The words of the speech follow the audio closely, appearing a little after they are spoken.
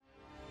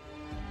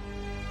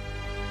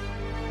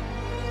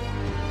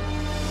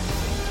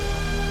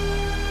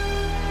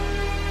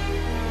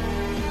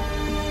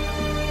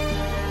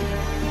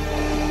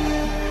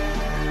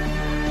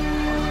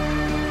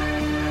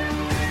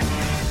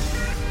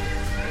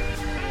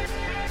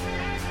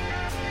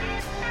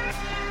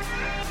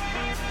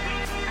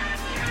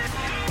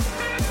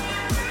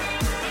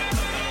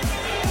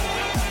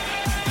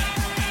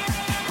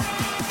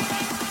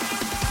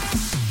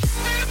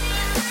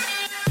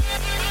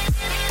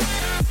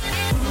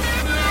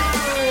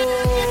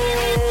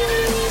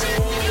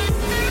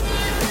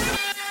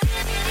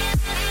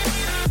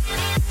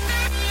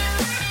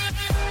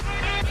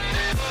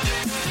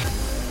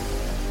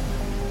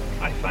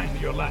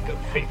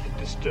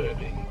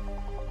disturbing.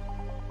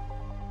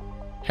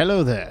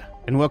 Hello there,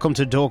 and welcome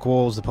to Dork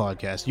Walls, the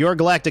podcast, your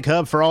galactic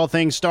hub for all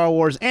things Star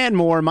Wars and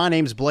more. My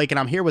name's Blake, and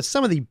I'm here with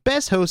some of the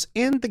best hosts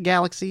in the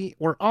galaxy.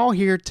 We're all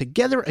here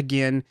together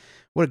again.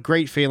 What a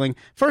great feeling.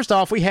 First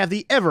off, we have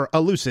the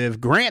ever-elusive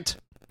Grant.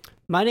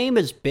 My name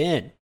is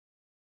Ben.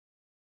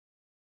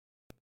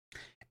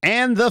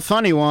 And the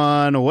funny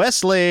one,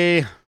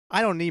 Wesley.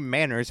 I don't need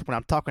manners when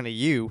I'm talking to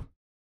you.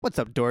 What's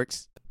up,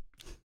 dorks?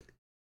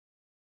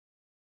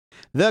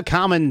 The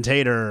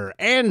commentator,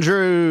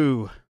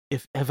 Andrew.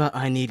 If ever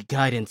I need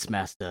guidance,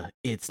 Master,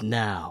 it's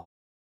now.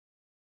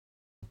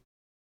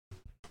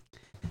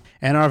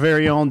 And our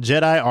very own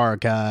Jedi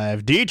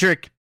Archive,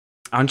 Dietrich.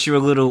 Aren't you a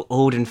little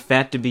old and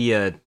fat to be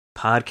a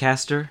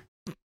podcaster?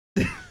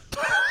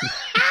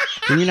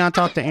 Can you not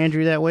talk to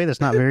Andrew that way? That's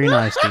not very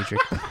nice,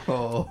 Dietrich.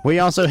 Oh. We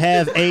also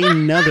have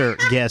another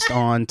guest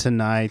on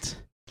tonight.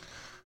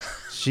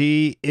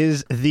 She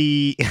is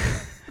the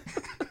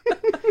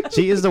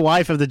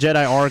wife of the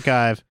Jedi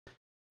Archive.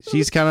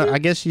 She's kind of, I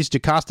guess she's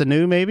Jocasta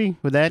Nu, maybe?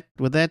 Would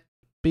that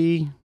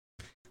be?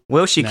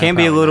 Well, she No, can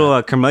be a probably little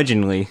not.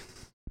 curmudgeonly.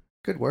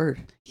 Good word.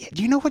 Yeah,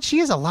 do you know what? She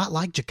is a lot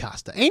like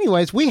Jocasta.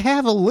 Anyways, we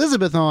have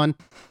Elizabeth on.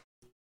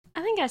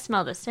 I think I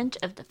smell the stench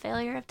of the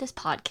failure of this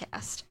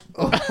podcast.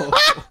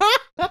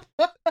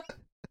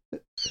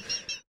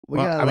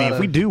 If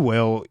we do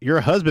well,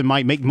 your husband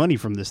might make money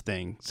from this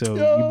thing. So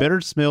you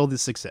better smell the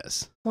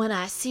success. When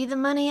I see the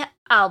money,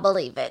 I'll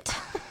believe it.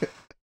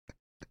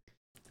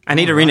 I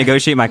need to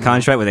renegotiate my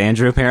contract with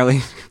Andrew,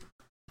 apparently.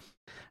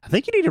 I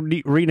think you need to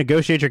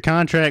renegotiate your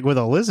contract with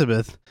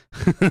Elizabeth.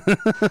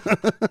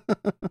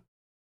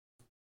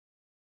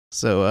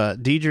 So,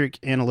 Diedrich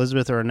and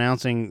Elizabeth are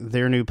announcing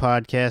their new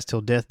podcast,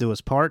 Till Death Do Us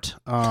Part.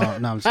 No,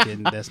 I'm just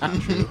kidding. That's not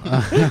true.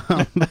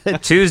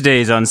 But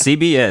Tuesdays on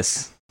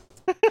CBS.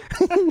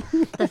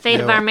 The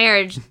fate of our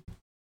marriage,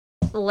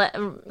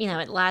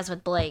 it lies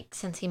with Blake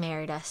since he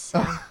married us.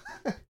 So.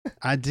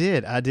 I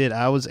did.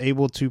 I was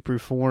able to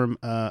perform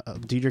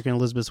Diedrich and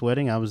Elizabeth's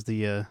wedding. I was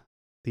the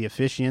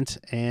officiant,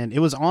 and it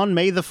was on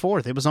May the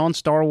 4th. It was on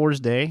Star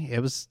Wars Day. It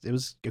was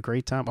a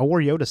great time. I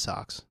wore Yoda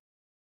socks.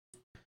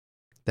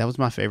 That was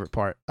my favorite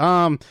part.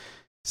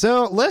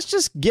 So let's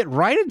just get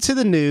right into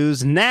the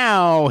news.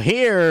 Now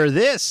hear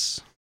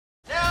this.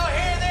 Now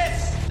hear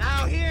this!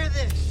 Now hear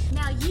this!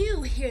 Now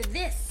you hear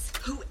this,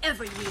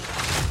 whoever you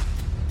are.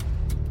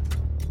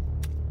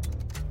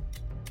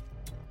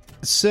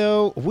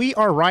 So we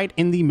are right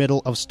in the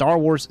middle of Star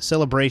Wars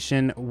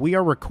Celebration. We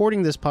are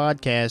recording this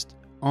podcast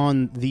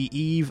on the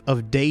eve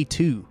of day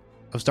 2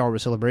 of Star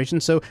Wars Celebration.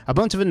 So a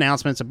bunch of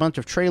announcements, a bunch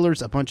of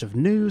trailers, a bunch of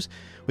news.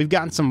 We've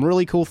gotten some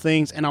really cool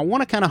things, and I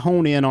want to kind of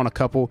hone in on a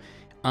couple.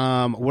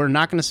 We're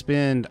not going to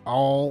spend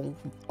all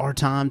our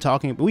time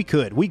talking. We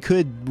could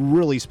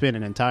really spend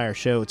an entire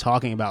show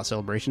talking about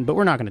Celebration, but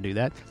we're not going to do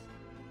that.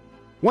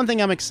 One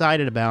thing I'm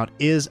excited about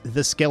is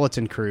The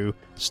Skeleton Crew,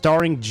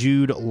 starring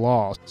Jude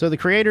Law. So the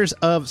creators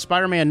of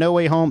Spider-Man No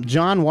Way Home,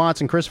 John Watts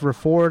and Christopher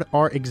Ford,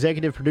 are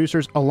executive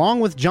producers, along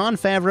with Jon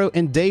Favreau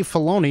and Dave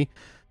Filoni,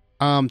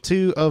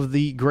 two of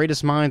the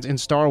greatest minds in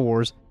Star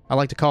Wars. I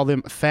like to call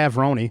them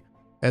Favroni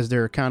as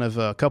their kind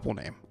of couple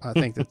name. I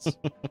think that's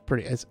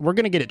pretty... we're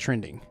going to get it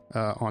trending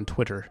on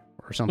Twitter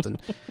or something.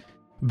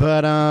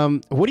 But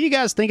what do you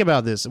guys think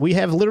about this? We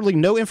have literally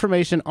no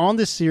information on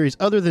this series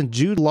other than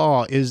Jude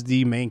Law is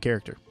the main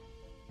character.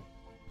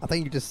 I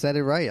think you just said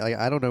it right.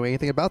 I don't know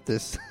anything about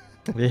this.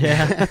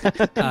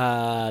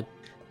 Yeah.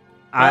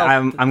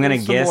 I'm going to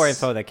there's some guess... more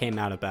info that came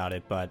out about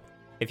it, but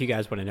if you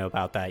guys want to know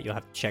about that, you'll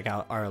have to check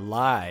out our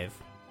live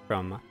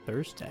from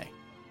Thursday.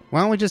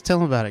 Why don't we just tell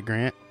them about it,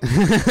 Grant?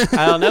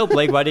 I don't know,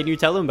 Blake. Why didn't you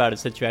tell them about it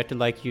since you acted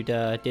like you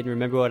didn't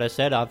remember what I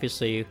said?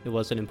 Obviously, it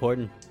wasn't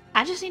important.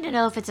 I just need to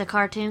know if it's a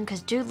cartoon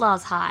because Jude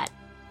Law's hot.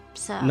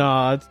 So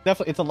No,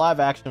 it's a live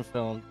action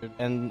film, dude.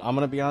 And I'm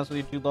gonna be honest with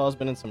you, Jude Law's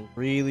been in some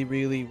really,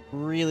 really,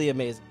 really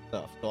amazing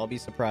stuff. So I'll be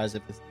surprised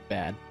if this is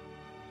bad.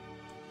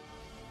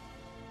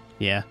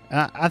 Yeah,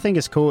 I think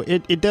it's cool.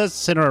 It does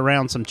center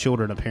around some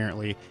children,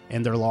 apparently,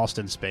 and they're lost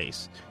in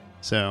space.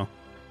 So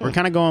we're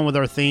kind of going with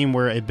our theme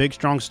where a big,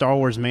 strong Star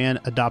Wars man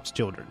adopts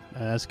children.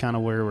 That's kind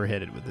of where we're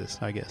headed with this,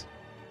 I guess.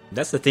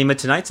 That's the theme of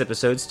tonight's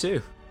episodes,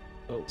 too.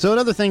 So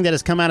another thing that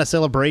has come out of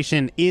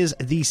Celebration is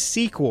the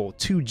sequel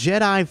to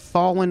Jedi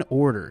Fallen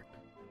Order.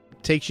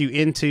 It takes you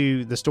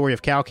into the story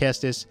of Cal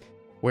Kestis,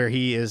 where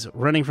he is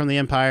running from the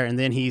Empire, and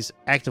then he's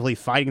actively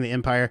fighting the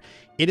Empire.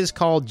 It is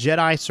called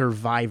Jedi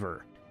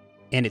Survivor,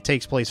 and it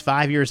takes place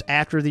 5 years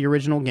after the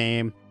original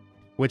game,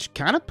 which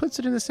kind of puts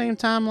it in the same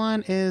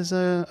timeline as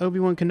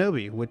Obi-Wan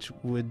Kenobi, which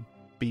would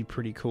be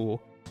pretty cool.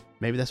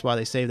 Maybe that's why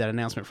they saved that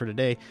announcement for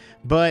today.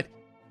 But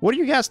what are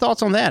your guys'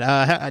 thoughts on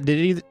that?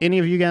 Did any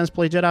of you guys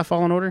play Jedi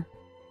Fallen Order?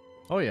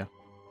 Oh yeah.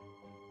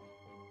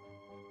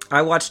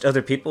 I watched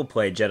other people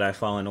play Jedi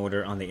Fallen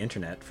Order on the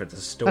internet for the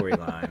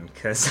storyline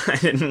because I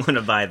didn't want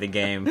to buy the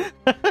game.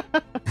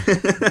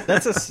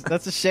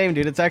 That's a shame,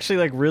 dude. It's actually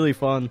like really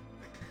fun.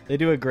 They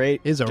do a great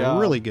It's a job.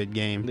 really good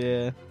game.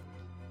 Yeah.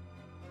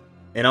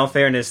 In all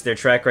fairness, their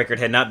track record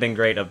had not been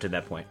great up to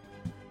that point.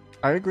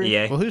 I agree.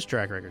 EA. Well, whose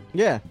track record?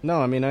 Yeah.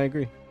 No, I mean I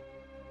agree.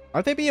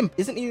 Aren't they being?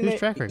 Isn't Whose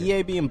track record?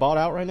 EA being bought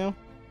out right now?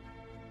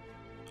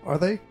 Are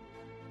they?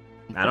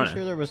 I don't I'm sure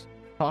know. there was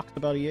talks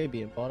about EA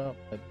being bought out.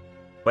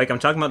 Wait, I'm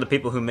talking about the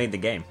people who made the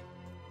game.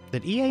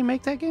 Did EA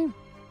make that game?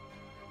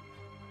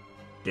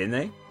 Didn't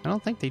they? I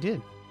don't think they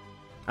did.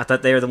 I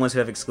thought they were the ones who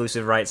have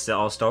exclusive rights to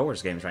all Star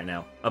Wars games right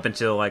now. Up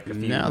until like a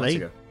few No, months they-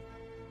 ago.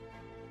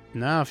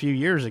 No, a few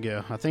years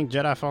ago. I think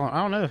Jedi Fallen.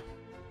 I don't know.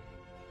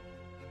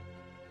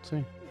 Let's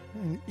see.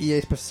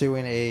 EA's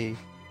pursuing a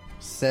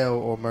sale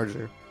or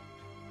merger.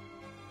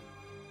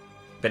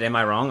 But am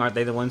I wrong? Aren't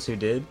they the ones who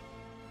did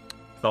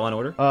Fallen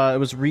Order? It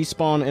was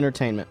Respawn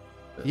Entertainment.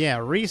 Yeah,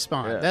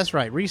 Respawn. Yeah. That's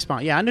right,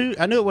 Respawn. Yeah, I knew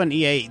it wasn't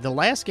EA. The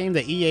last game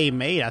that EA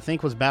made, I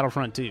think, was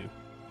Battlefront 2,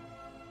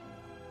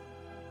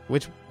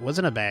 which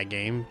wasn't a bad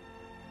game.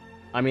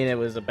 I mean, it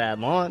was a bad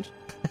launch.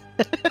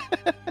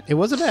 It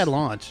was a bad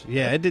launch.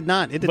 Yeah, it did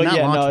not. It did But not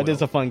yeah, launch. no, well. it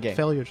is a fun game.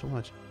 Failure to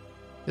launch.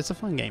 It's a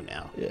fun game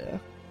now. Yeah.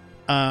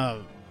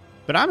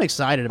 But I'm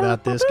excited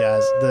about this,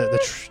 guys.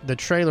 The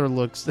trailer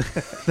looks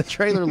the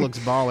trailer looks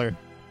baller.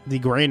 The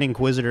Grand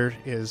Inquisitor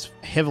is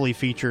heavily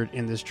featured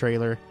in this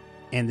trailer,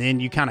 and then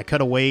you kind of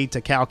cut away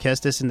to Cal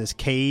Kestis in this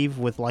cave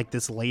with like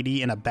this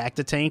lady in a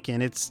Bacta tank,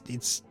 and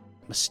it's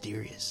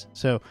mysterious.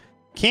 So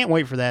can't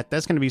wait for that.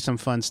 That's going to be some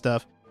fun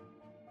stuff.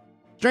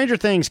 Stranger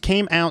Things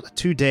came out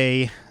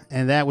today,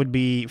 and that would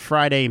be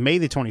Friday, May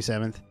the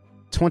 27th,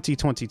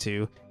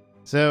 2022.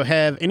 So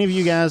have any of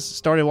you guys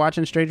started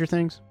watching Stranger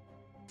Things?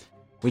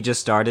 We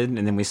just started,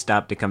 and then we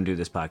stopped to come do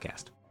this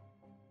podcast.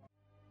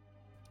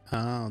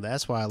 Oh,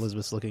 that's why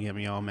Elizabeth's looking at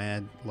me all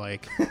mad.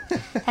 Like,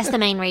 That's the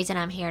main reason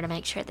I'm here, to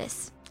make sure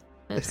this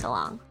moves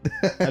along.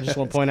 I just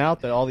want to point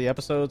out that all the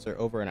episodes are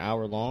over an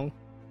hour long.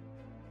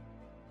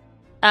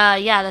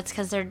 Yeah, that's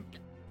because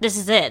this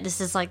is it.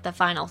 This is like the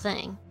final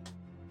thing.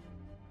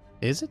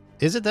 is it?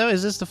 Is it though?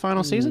 Is this the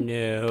final season?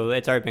 No,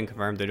 it's already been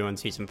confirmed they're doing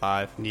season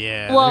 5.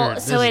 Yeah. Well,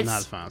 this so is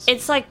not the final season.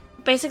 it's like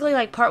basically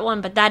like part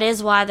 1, but that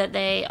is why that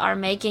they are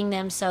making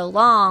them so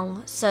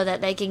long, so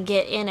that they can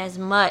get in as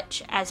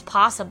much as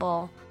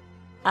possible,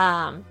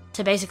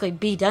 to basically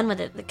be done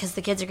with it, because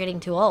the kids are getting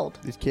too old.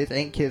 These kids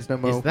ain't kids no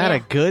more. Is that Yeah. a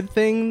good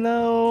thing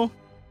though?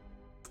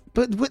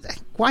 But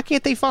why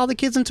can't they follow the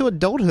kids into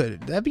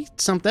adulthood? That'd be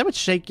something that would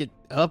shake it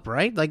up,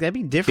 right? Like that'd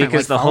be different.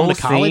 Because like, the follow whole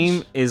to college.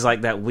 theme is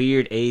like that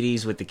weird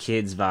 80s with the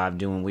kids vibe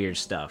doing weird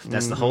stuff.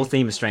 That's the whole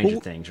theme of Stranger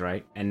Well, Things,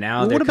 right? And now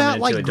Well, they're what about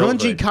coming like into grungy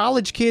adulthood.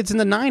 college kids in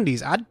the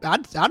 '90s?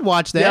 I'd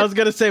watch that. Yeah, I was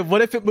gonna say,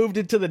 what if it moved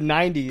into the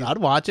 90s? I'd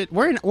watch it.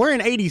 We're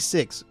in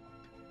 '86.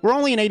 We're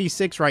only in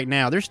 '86 right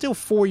now. There's still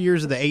 4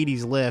 years of the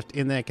 '80s left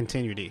in that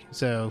continuity.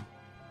 So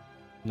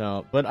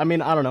No, but I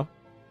mean, I don't know.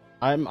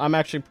 I'm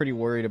actually pretty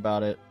worried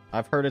about it.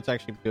 I've heard it's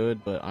actually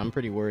good, but I'm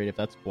pretty worried if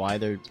that's why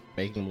they're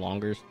making them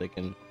longer, so they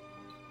can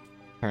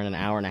turn an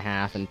hour and a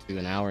half into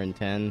an hour and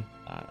 10.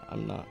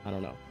 I'm not. I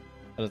don't know.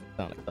 That doesn't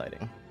sound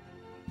exciting.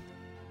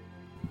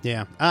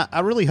 yeah,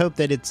 I really hope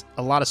that it's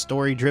a lot of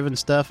story-driven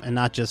stuff and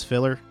not just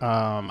filler.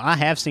 I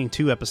have seen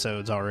 2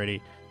 episodes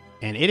already,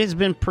 and it has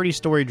been pretty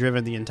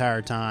story-driven the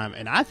entire time,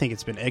 and I think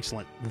it's been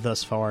excellent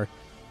thus far.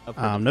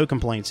 No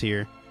complaints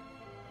here.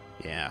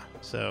 Yeah,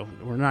 so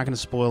we're not going to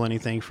spoil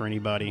anything for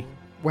anybody.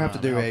 We'll have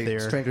to do out a there.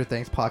 Stranger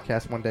Things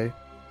podcast one day.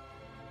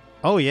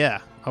 Oh,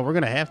 yeah. Oh, we're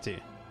going to have to.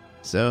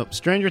 So,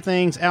 Stranger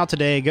Things out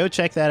today. Go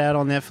check that out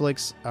on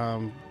Netflix.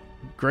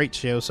 Great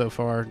show so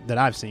far that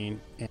I've seen.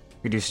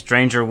 We do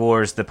Stranger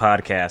Wars, the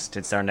podcast.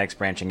 It's our next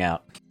branching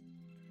out.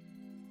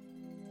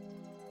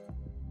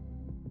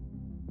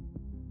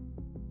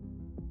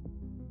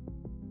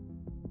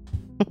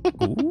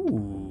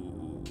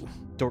 Ooh.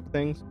 Dork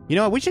things. You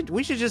know what?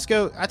 We should just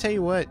go. I tell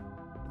you what.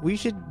 We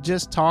should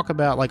just talk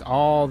about like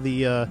all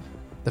the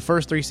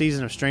first 3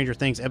 seasons of Stranger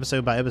Things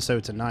episode by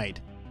episode tonight.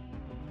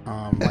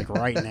 Like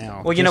right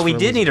now. Well, you know, Just we for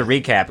did need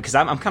Elizabeth. a recap because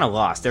I'm kind of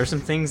lost. There are some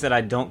things that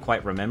I don't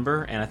quite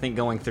remember, and I think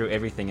going through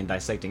everything and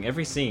dissecting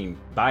every scene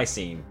by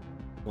scene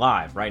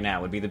live right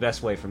now would be the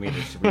best way for me to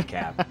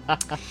recap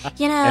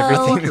You know,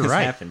 everything that's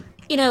right. happened.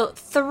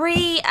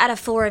 3 out of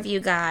 4 of you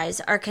guys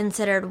are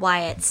considered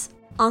Wyatt's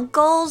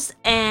uncles,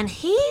 and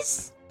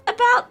he's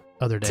about,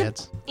 Other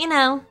dads.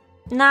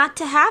 not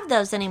to have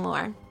those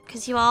anymore,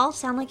 because you all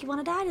sound like you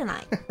want to die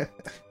tonight.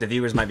 The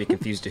viewers might be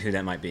confused to who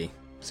that might be,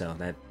 so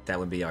that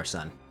would be our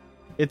son.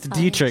 It's Oh,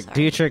 Dietrich. sorry.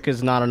 Dietrich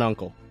is not an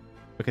uncle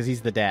because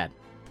he's the dad.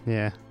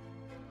 Yeah.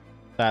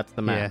 That's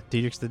the Yeah. man.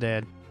 Dietrich's the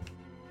dad.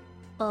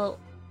 Well,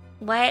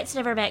 Wyatt's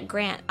never met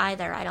Grant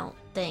either, I don't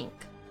think.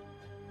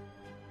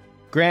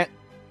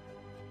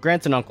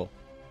 Grant's an uncle.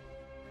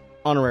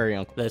 Honorary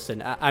uncle.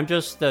 Listen, I'm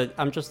just the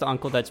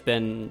uncle that's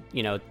been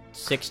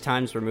 6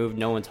 times removed.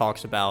 No one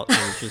talks about, and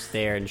is just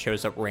there and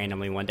shows up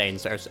randomly one day and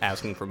starts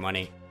asking for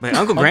money. Wait,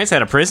 Uncle Grant's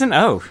out of prison?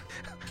 Oh.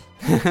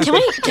 Can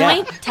we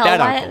tell that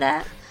Wyatt uncle.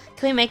 that?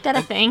 Can we make that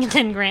a thing, and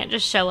then Grant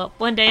just show up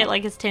one day at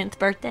like his 10th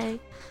birthday?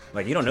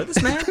 Like, you don't know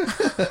this man?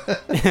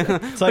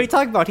 What are you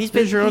talking about? He's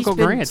been your Uncle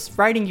been Grant.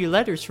 writing you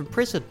letters from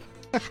prison.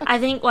 I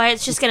think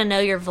Wyatt's just gonna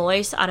know your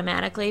voice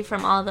automatically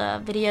from all the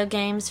video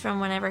games from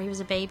whenever he was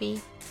a baby.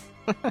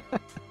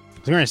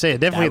 was going to say,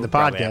 definitely at the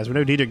That would probably podcast. We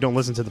know Diedrich don't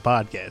listen to the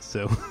podcast,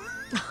 so.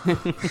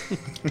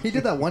 He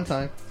did that one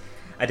time.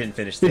 I didn't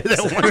finish this.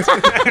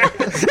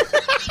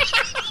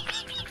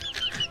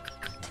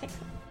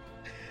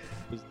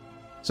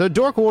 So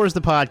Dork Wars,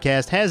 the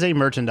podcast, has a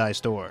merchandise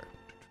store.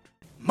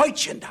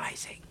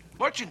 Merchandising.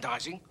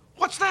 Merchandising?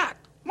 What's that?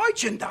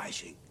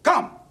 Merchandising.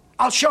 Come,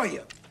 I'll show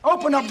you.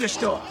 Open up the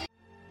store.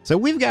 So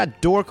we've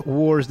got Dork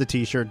Wars the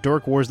t-shirt,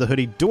 Dork Wars the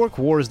hoodie, Dork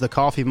Wars the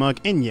coffee mug,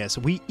 and yes,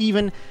 we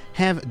even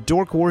have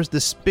Dork Wars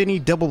the spinny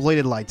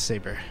double-bladed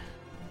lightsaber.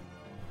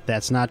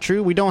 That's not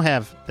true, we don't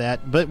have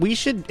that, but we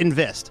should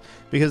invest,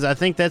 because I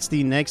think that's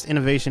the next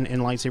innovation in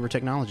lightsaber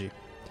technology.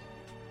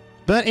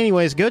 But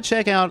anyways, go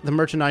check out the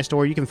merchandise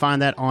store. You can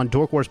find that on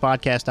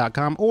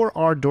dorkwarspodcast.com or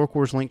our Dork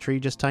Wars link tree.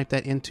 Just type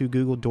that into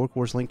Google, Dork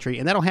Wars link tree,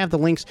 and that'll have the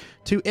links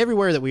to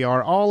everywhere that we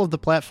are, all of the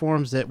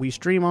platforms that we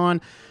stream on,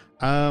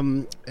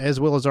 as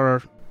well as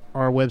our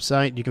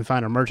website. You can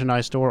find our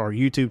merchandise store, our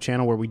YouTube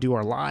channel where we do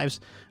our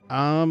lives.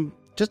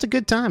 Just a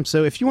good time.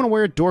 So if you want to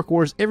wear Dork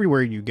Wars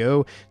everywhere you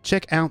go,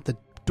 check out the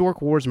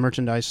Dork Wars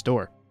merchandise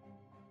store.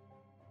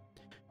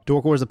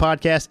 Dork Wars, the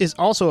podcast, is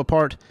also a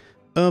part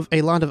of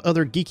a lot of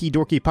other geeky,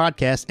 dorky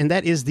podcasts, and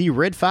that is the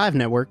Red 5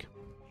 Network.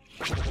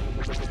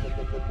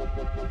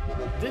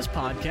 This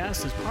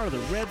podcast is part of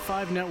the Red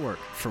 5 Network.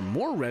 For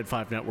more Red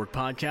 5 Network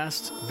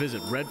podcasts, visit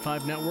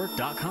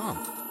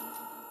red5network.com.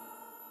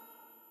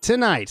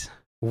 Tonight,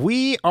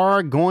 we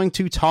are going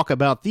to talk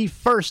about the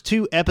first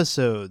 2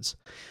 episodes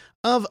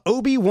of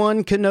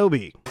Obi-Wan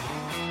Kenobi.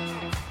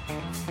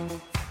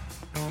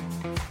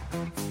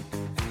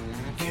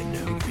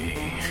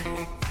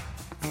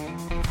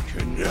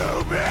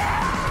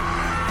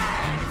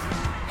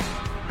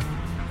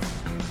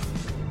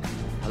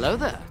 Hello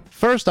there.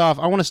 First off,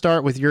 I want to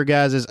start with your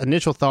guys'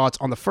 initial thoughts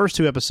on the first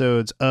 2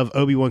 episodes of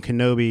Obi-Wan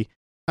Kenobi.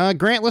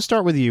 Grant, let's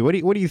start with you. What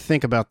do you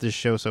think about this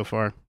show so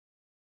far?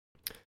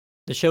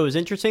 The show is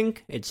interesting.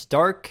 It's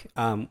dark.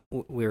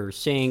 We're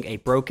seeing a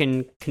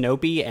broken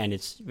Kenobi, and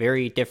it's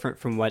very different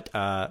from what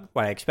I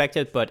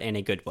expected, but in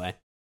a good way.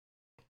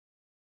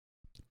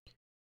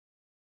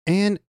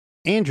 And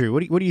Andrew,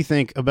 what do you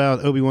think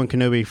about Obi-Wan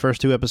Kenobi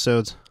first 2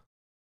 episodes?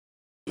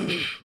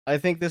 I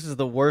think this is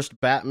the worst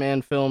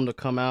Batman film to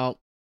come out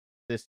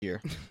this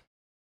year.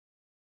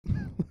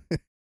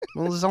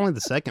 Well, this is only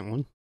the second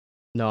one.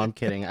 No, I'm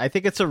kidding. I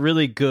think it's a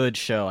really good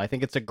show. I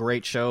think it's a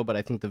great show, but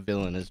I think the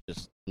villain is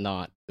just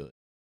not good.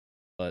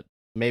 But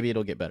maybe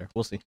it'll get better.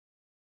 We'll see.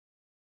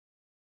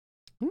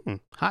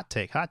 Hot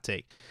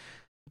take.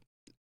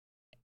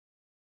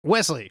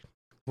 Wesley,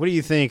 what do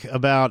you think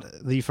about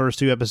the first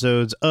 2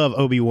 episodes of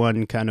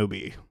Obi-Wan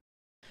Kenobi?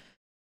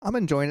 I'm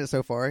enjoying it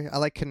so far. I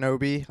like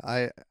Kenobi.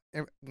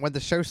 When the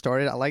show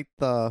started, I liked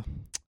the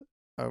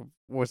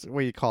what do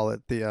you call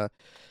it? The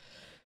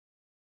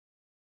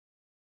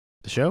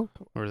show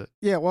or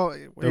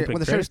when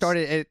the show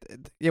started,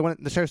 when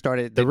the show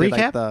started, the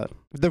recap,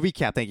 the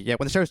recap. Thank you. Yeah,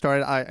 when the show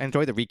started, I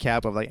enjoyed the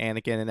recap of like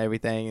Anakin and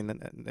everything,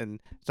 and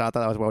so I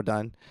thought that was well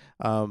done.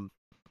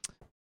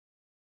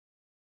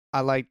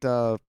 I liked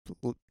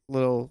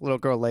little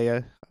girl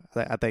Leia.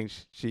 I think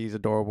she's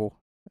adorable,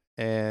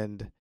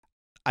 and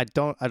I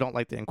don't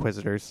like the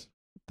Inquisitors.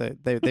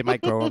 They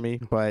might grow on me,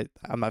 but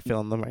I'm not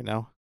feeling them right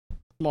now.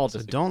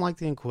 So don't like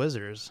the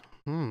Inquisitors.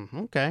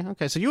 Okay.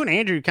 So you and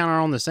Andrew kind of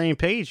are on the same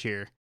page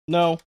here.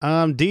 No.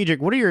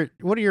 Diedrich, what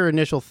are your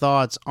initial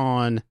thoughts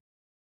on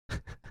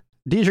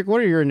Diedrich,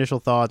 what are your initial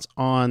thoughts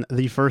on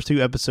the first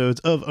 2 episodes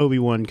of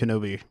Obi-Wan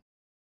Kenobi?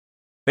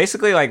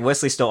 Basically, like,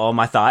 Wesley stole all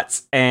my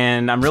thoughts,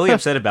 and I'm really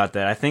upset about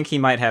that. I think he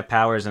might have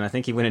powers, and I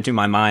think he went into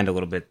my mind a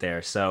little bit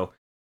there. So,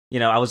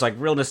 I was like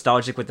real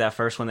nostalgic with that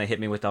first one. They hit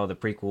me with all the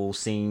prequel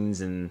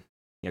scenes and,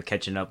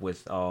 catching up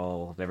with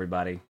all of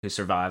everybody who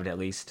survived at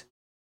least.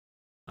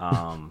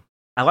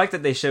 I like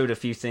that they showed a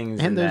few things,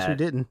 and those who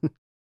didn't,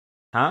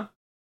 huh?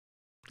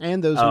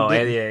 And those who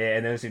didn't.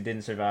 and those who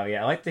didn't survive.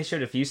 Yeah, I like they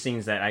showed a few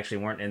scenes that actually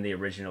weren't in the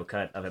original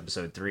cut of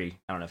episode 3.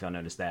 I don't know if y'all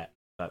noticed that,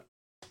 but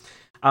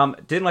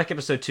didn't like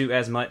episode 2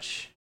 as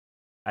much.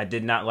 I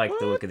did not like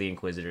the look of the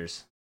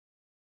Inquisitors.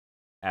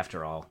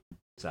 After all,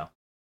 so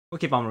we'll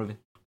keep on moving.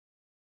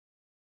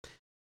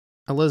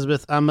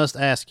 Elizabeth, I must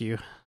ask you,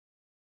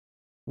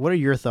 what are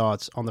your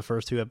thoughts on the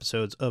first 2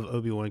 episodes of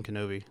Obi-Wan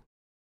Kenobi?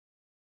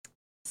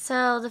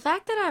 So, the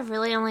fact that I've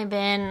really only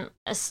been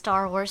a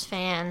Star Wars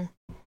fan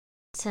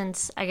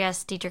since, I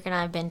guess, Diedrich and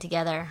I have been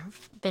together,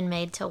 been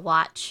made to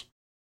watch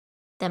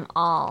them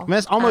all. I mean,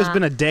 that's almost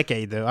been a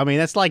decade, though. I mean,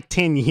 that's like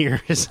 10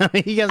 years. I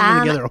mean, you guys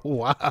have been together a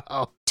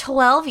while.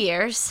 12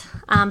 years.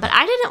 But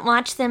I didn't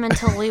watch them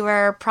until we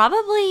were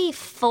probably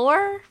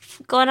 4,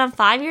 going on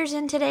 5 years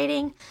into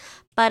dating.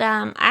 But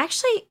I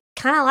actually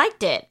kind of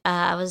liked it.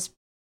 I was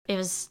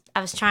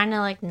trying to,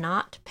 like,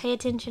 not pay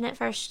attention at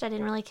first. I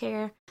didn't really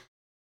care.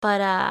 But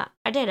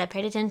I did. I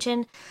paid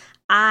attention.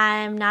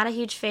 I'm not a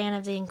huge fan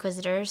of the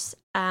Inquisitors.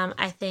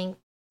 I think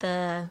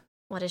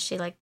what is she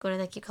like? What do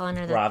they keep calling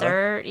her? The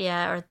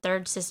Rava?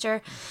 third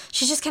sister.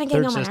 She's just kind of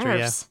getting on my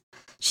nerves. Yeah.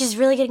 She's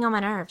really getting on my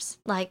nerves.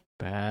 Like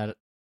bad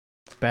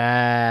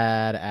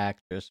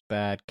actress,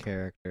 bad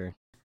character.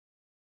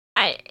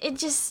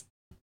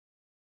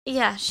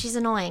 she's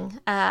annoying.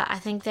 I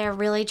think they're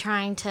really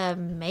trying to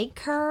make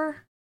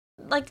her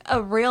like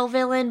a real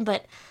villain,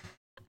 but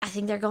I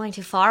think they're going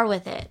too far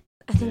with it.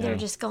 I think they're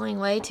just going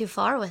way too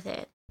far with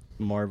it.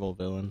 Marvel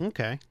villain.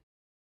 Okay.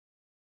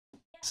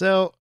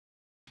 So,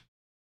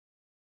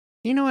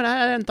 you know what?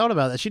 I hadn't thought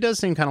about that. She does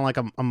seem kind of like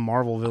a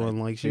Marvel villain.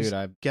 Like she's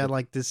got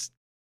like this.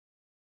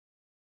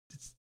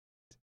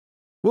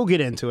 We'll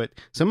get into it.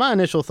 So my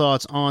initial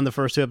thoughts on the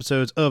first 2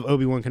 episodes of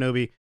Obi-Wan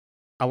Kenobi.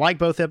 I like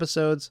both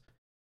episodes.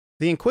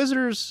 The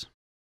Inquisitors,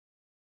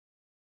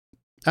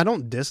 I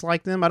don't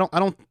dislike them. I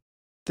don't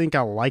think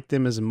I like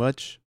them as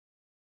much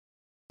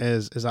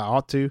as I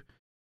ought to.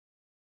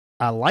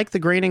 I like the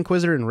Grand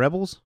Inquisitor in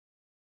Rebels.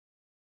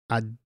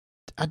 I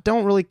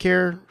don't really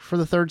care for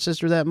the third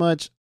sister that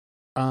much.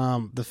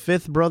 The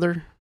fifth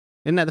brother,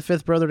 isn't that the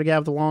fifth brother, the guy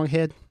with the long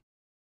head?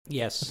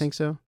 Yes. I think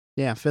so.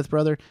 Yeah, fifth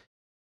brother.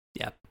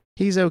 Yeah.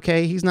 He's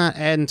okay. He's not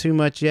adding too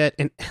much yet.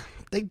 And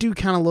they do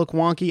kind of look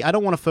wonky. I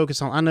don't want to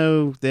focus on, I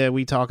know that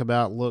we talk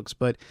about looks,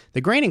 but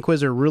the Grand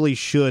Inquisitor really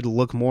should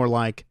look more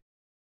like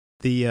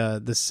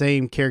the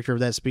same character of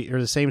that or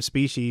the same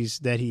species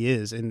that he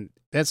is. And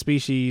that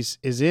species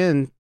is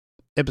in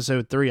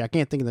episode 3. I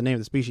can't think of the name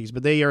of the species,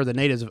 but they are the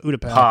natives of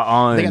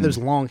Utapau. They got those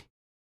long.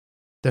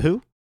 The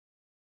who?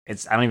 I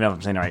don't even know if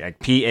I'm saying it right. Like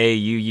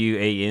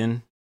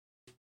Pauan.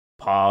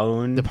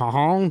 Paun. The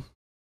Pahong.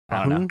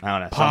 I don't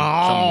know.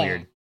 Something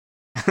weird.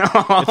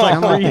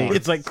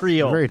 It's like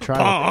Creole. Very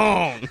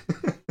tribal.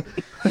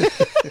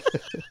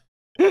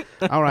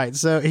 All right,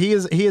 so he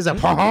is a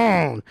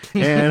Pahong,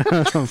 and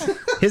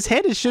his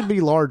head should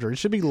be larger. It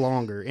should be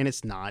longer, and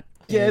it's not.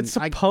 Yeah, and it's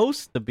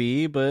supposed to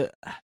be, but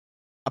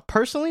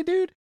personally,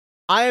 dude,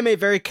 I am a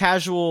very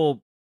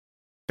casual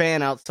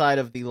fan outside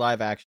of the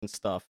live action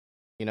stuff.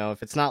 You know,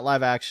 if it's not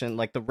live action,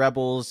 like the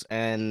Rebels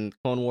and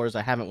Clone Wars,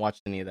 I haven't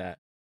watched any of that.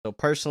 So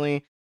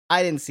personally,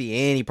 I didn't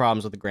see any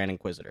problems with the Grand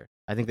Inquisitor.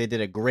 I think they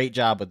did a great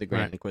job with the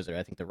Grand Inquisitor.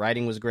 I think the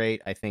writing was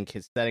great. I think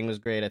his setting was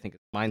great. I think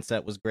his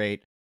mindset was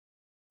great.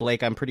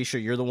 Blake, I'm pretty sure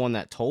you're the one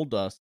that told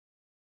us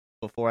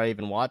before I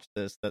even watched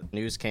this that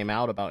news came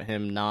out about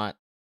him not...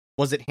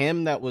 Was it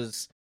him that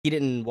was... He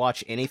didn't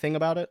watch anything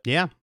about it?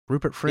 Yeah,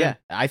 Rupert Friend. Yeah,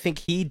 I think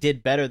he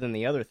did better than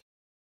the other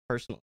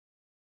personally.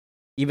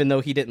 Even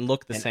though he didn't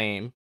look the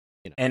same.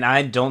 You know. And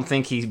I don't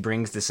think he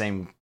brings the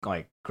same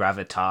like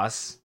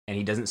gravitas, and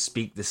he doesn't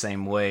speak the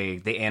same way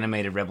the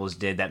animated Rebels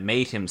did that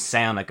made him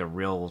sound like a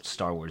real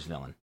Star Wars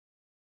villain.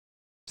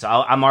 So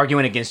I'm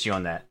arguing against you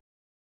on that.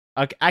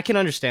 I can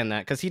understand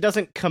that, because he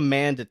doesn't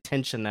command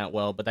attention that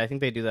well, but I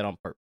think they do that on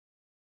purpose.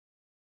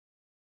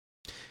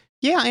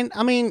 Yeah, and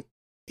I mean,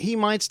 he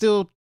might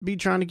still be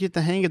trying to get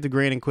the hang of the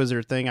Grand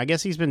Inquisitor thing. I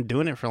guess he's been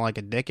doing it for like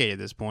a decade at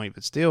this point,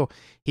 but still,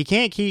 he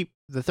can't keep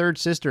the third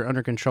sister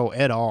under control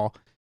at all.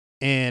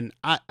 And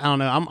I don't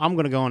know, I'm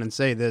going to go on and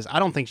say this. I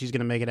don't think she's going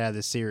to make it out of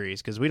this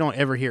series, because we don't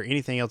ever hear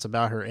anything else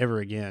about her ever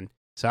again.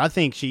 So I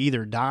think she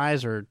either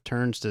dies or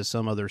turns to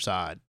some other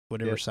side,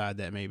 whatever side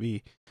that may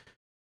be.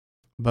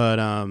 But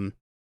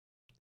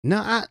no,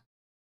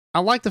 I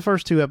like the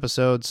first 2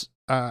 episodes.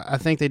 I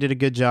think they did a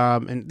good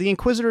job, and the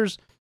Inquisitors,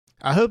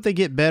 I hope they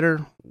get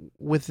better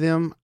with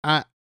them.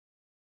 I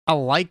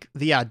like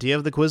the idea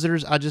of the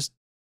Inquisitors.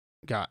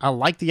 I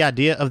like the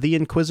idea of the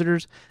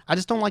Inquisitors. I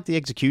just don't like the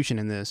execution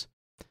in this.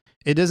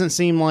 It doesn't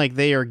seem like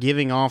they are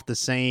giving off the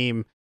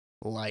same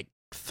like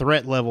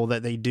threat level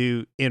that they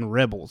do in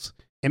Rebels.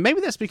 And maybe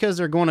that's because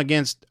they're going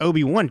against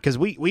Obi-Wan, because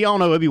we all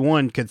know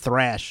Obi-Wan could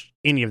thrash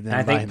any of them.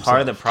 And I think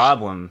part of the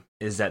problem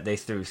is that they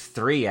threw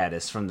 3 at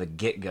us from the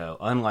get-go,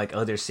 unlike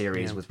other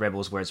series with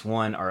Rebels where it's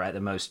 1 or at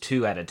the most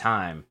 2 at a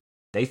time.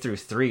 They threw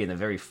 3 in the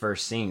very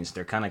first scenes.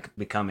 They're kind of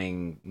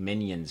becoming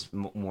minions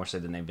more so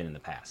than they've been in the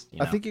past. You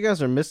know? I think you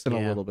guys are missing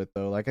a little bit,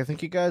 though. Like, I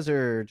think you guys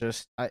are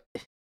just...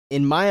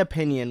 in my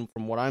opinion,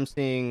 from what I'm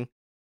seeing,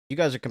 you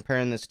guys are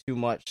comparing this too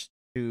much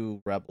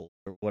to Rebels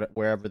or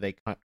wherever they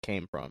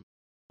came from.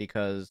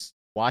 Because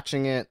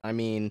watching it, I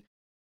mean,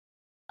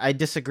 I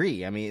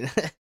disagree. I mean,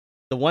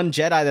 the one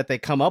Jedi that they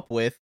come up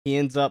with, he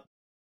ends up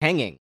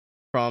hanging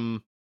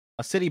from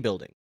a city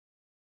building.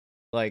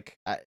 Like,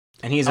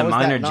 and he's a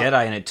minor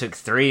Jedi, and it took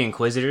 3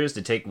 Inquisitors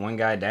to take one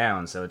guy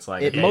down. So it's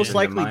like it most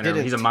likely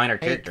didn't. He's a minor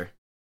character.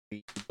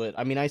 But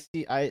I mean, I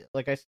see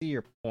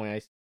your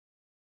point.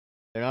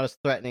 They're not as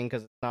threatening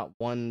because it's not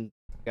one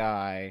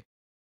guy.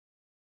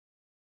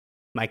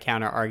 My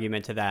counter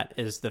argument to that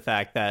is the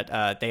fact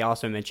that they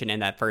also mention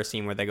in that first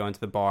scene where they go into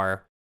the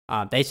bar,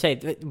 they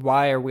say,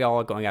 why are we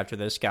all going after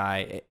this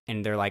guy?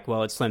 And they're like,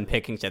 well, it's slim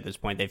pickings at this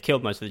point. They've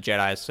killed most of the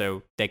Jedi,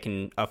 so they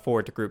can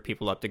afford to group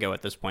people up to go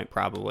at this point,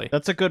 probably.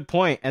 That's a good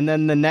point. And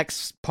then the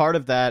next part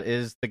of that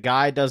is the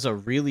guy does a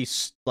really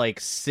like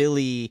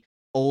silly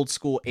old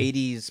school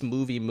 80s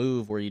movie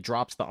move where he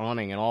drops the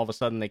awning and all of a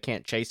sudden they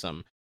can't chase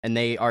him. And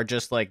they are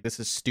just like, this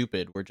is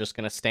stupid. We're just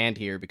going to stand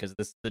here because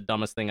this is the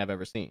dumbest thing I've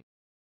ever seen.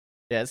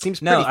 Yeah, it seems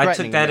pretty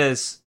threatening.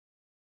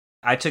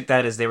 I took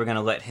that as they were going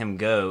to let him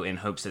go in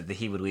hopes that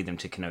he would lead them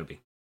to Kenobi.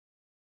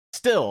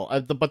 Still,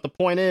 but the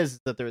point is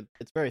that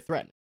it's very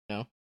threatening, you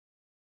know?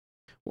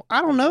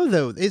 I don't know,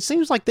 though. It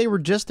seems like they were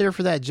just there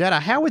for that Jedi.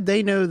 How would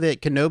they know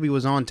that Kenobi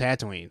was on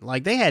Tatooine?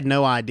 Like, they had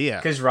no idea.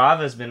 Because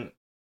Rava's been,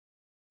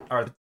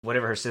 or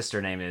whatever her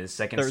sister name is,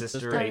 second Third sister,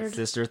 sister. eighth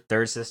sister,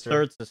 third sister,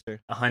 Third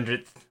sister.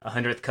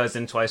 100th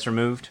cousin twice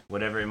removed,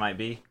 whatever it might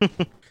be.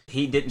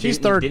 He didn't. She's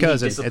didn't- third didn't he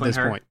cousin at discipline this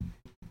her? point.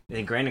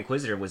 The Grand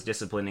Inquisitor was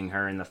disciplining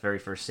her in the very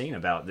first scene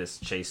about this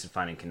chase of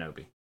finding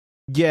Kenobi.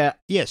 Yeah,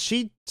 Yes,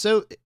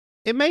 so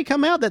it may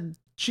come out that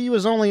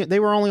they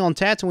were only on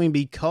Tatooine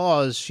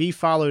because she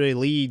followed a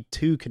lead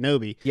to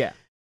Kenobi. yeah.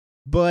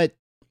 But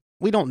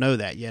we don't know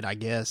that yet, I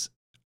guess.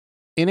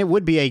 And it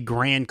would be a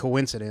grand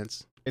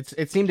coincidence.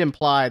 It seemed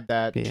implied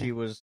that Yeah. she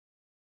was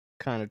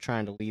kind of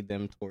trying to lead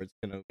them towards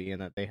Kenobi,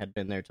 and that they had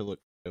been there to look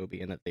for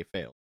Kenobi, and that they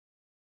failed.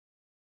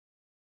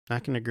 I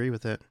can agree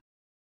with that.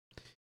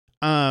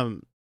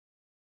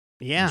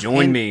 Yeah.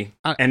 Join and me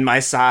I- and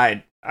my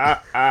side.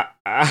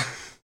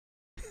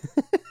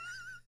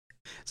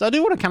 So I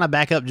do want to kind of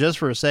back up just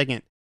for a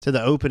second to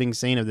the opening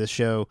scene of this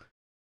show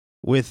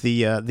with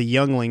the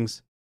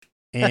younglings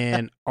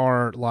and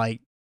our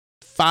like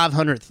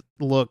 500th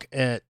look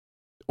at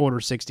Order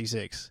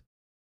 66.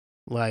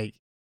 Like,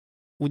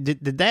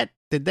 did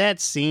that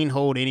scene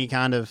hold any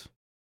kind of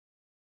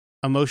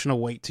emotional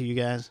weight to you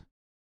guys?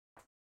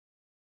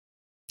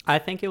 I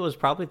think it was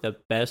probably the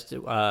best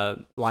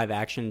live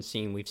action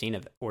scene we've seen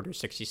of Order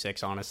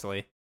 66,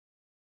 honestly.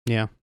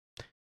 Yeah,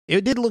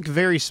 it did look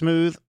very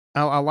smooth.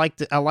 I liked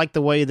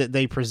the way that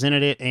they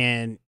presented it,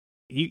 and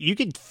you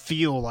could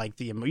feel like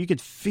you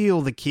could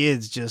feel the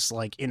kids just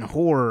like in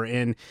horror,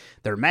 and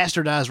their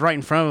master dies right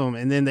in front of them,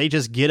 and then they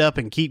just get up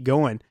and keep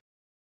going,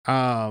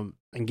 and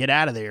get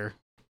out of there.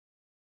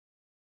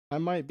 I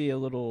might be a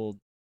little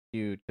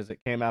skewed because it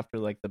came after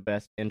like the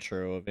best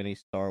intro of any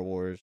Star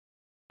Wars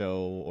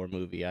show or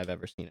movie I've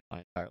ever seen in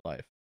my entire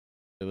life.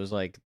 It was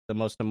like the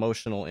most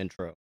emotional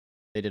intro.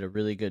 They did a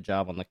really good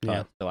job on the cut,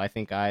 Yeah. so I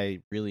think I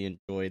really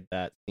enjoyed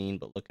that scene.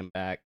 But looking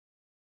back,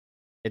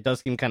 it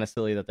does seem kind of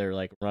silly that they're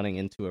like running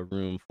into a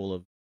room full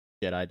of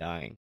Jedi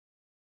dying.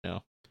 You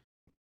know?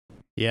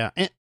 Yeah,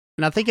 and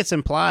I think it's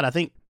implied. I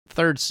think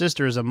Third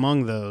Sister is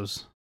among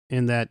those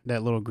in that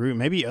little group.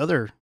 Maybe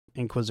other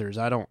Inquisitors.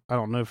 I don't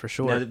know for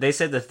sure. No, they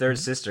said the third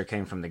sister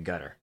came from the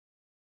gutter.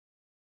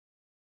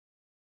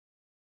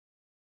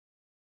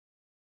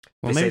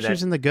 Well, They maybe say she was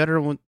that- in the gutter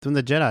when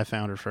the Jedi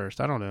found her first.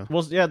 I don't know.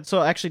 Well, yeah.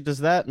 So actually, does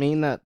that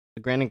mean that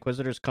the Grand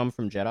Inquisitors come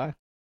from Jedi?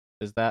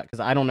 Is that because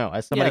I don't know?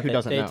 As somebody who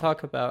doesn't they know.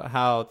 talk about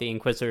how the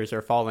Inquisitors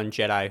are fallen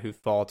Jedi who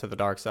fall to the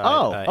dark side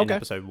in okay.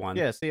 Episode 1.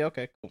 Yeah. See.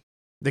 Okay. Cool.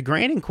 The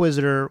Grand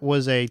Inquisitor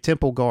was a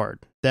temple guard.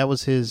 That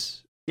was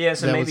his. Yeah,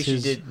 so That maybe was she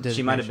his did.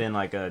 She might have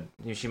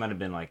designation.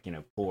 been like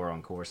poor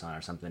on Coruscant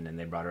or something, and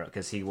they brought her up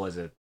because he was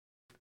a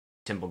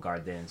temple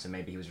guard then. So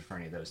maybe he was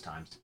referring to those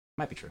times.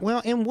 Might be true.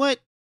 Well,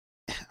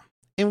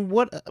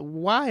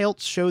 why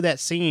else show that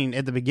scene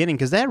at the beginning?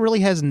 Because that really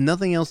has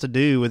nothing else to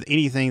do with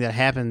anything that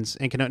happens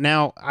in Kenobi.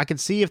 Now, I could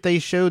see if they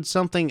showed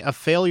a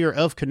failure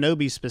of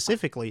Kenobi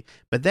specifically,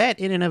 but that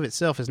in and of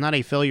itself is not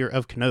a failure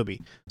of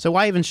Kenobi. So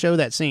why even show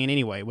that scene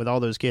anyway with all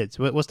those kids?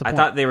 What's the I point?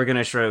 thought they were going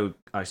to show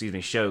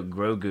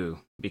Grogu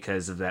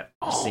because of that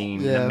scene,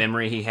 yeah. the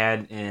memory he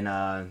had in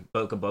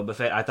Boba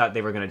Fett. I thought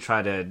they were going to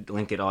try to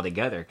link it all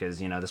together because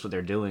that's what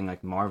they're doing.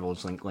 Like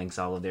Marvel's links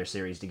all of their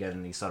series together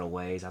in these subtle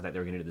ways. I thought they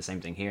were going to do the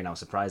same thing here, and I was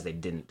surprised they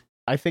didn't.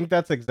 I think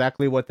that's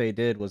exactly what they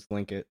did, was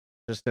link it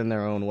just in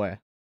their own way.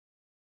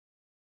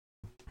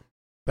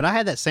 But I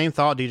had that same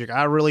thought, Diedrich.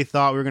 I really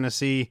thought we were going to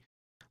see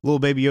little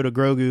baby Yoda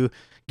Grogu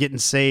getting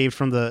saved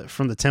from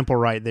the temple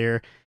right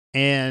there.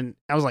 And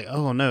I was like,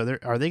 oh no,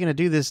 are they going to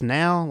do this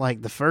now?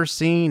 Like the first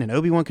scene in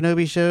Obi-Wan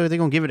Kenobi show, they're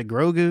going to give it to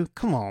Grogu?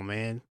 Come on,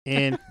 man.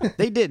 And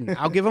they didn't.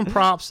 I'll give them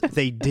props.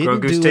 They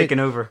didn't Grogu's do taking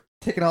it. over.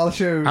 Taking all the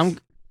shows.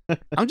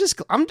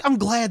 I'm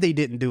glad they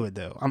didn't do it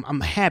though. I'm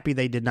happy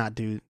they did not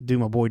do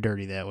my boy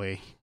dirty that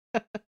way.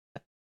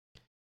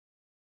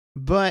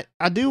 But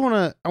I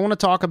want to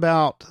talk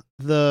about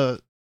the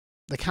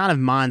kind of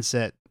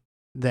mindset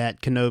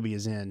that Kenobi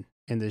is in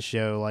this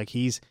show. Like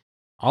he's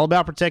all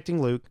about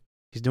protecting Luke.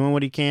 He's doing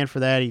what he can for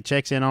that. He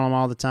checks in on him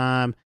all the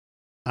time.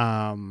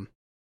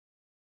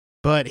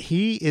 But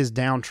he is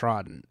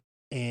downtrodden,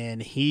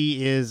 and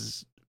he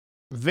is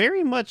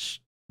very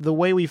much the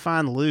way we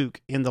find Luke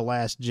in The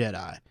Last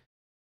Jedi.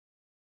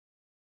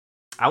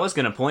 I was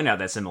going to point out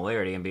that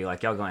similarity and be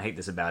like, y'all going to hate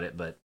this about it,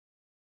 but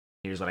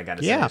here's what I got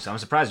to Yeah. say. So I'm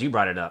surprised you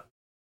brought it up.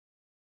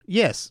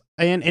 Yes,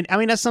 and I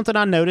mean that's something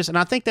I noticed, and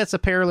I think that's a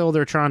parallel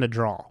they're trying to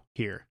draw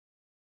here.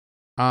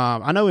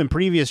 I know in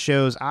previous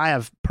shows I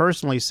have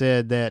personally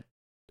said that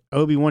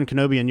Obi-Wan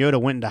Kenobi and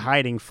Yoda went into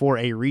hiding for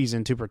a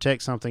reason, to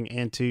protect something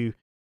and to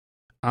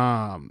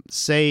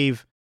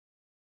save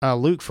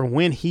Luke for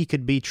when he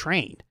could be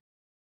trained.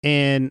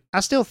 And I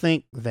still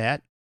think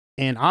that.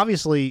 And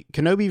obviously,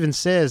 Kenobi even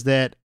says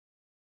that,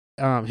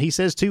 he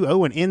says to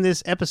Owen in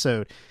this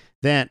episode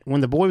that when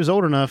the boy was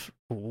old enough,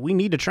 we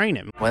need to train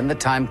him. When the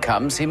time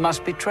comes, he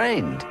must be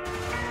trained.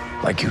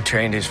 Like you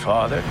trained his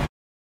father?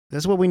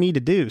 That's what we need to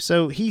do.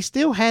 So he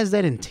still has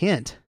that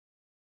intent.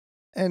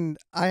 And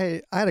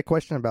I had a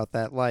question about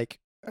that. Like,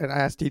 and I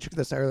asked teacher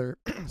this earlier.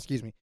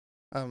 Excuse me.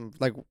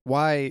 Like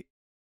why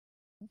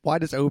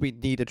does Obi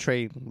need to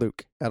train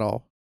Luke at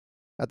all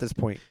at this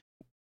point?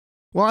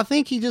 Well, I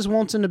think he just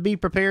wants him to be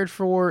prepared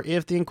for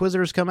if the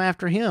Inquisitors come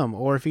after him,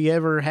 or if he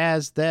ever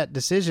has that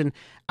decision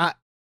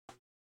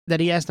that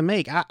he has to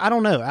make. I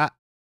don't know.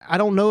 I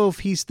don't know if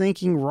he's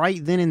thinking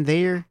right then and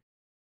there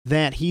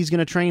that he's going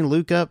to train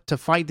Luke up to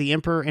fight the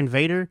Emperor and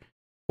Vader,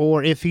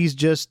 or if he's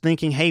just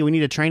thinking, hey, we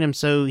need to train him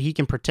so he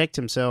can protect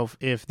himself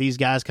if these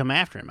guys come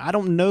after him. I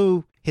don't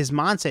know his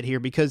mindset here,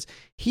 because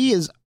he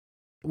is,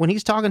 when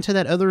he's talking to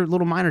that other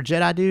little minor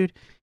Jedi dude,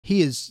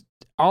 he is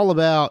all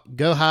about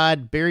go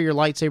hide, bury your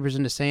lightsabers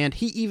in the sand.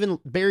 He even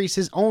buries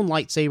his own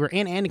lightsaber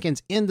and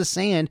Anakin's in the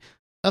sand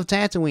of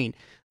Tatooine.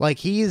 Like,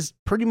 he is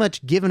pretty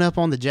much given up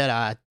on the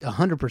Jedi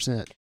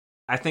 100%.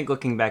 I think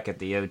looking back at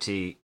the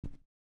OT,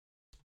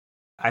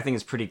 I think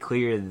it's pretty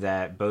clear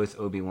that both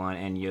Obi-Wan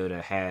and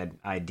Yoda had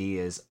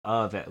ideas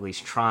of at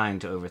least trying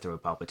to overthrow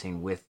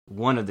Palpatine with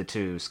one of the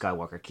two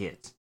Skywalker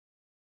kids.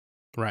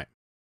 Right.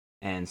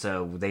 And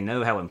so they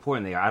know how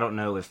important they are. I don't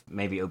know if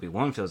maybe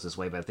Obi-Wan feels this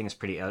way, but I think it's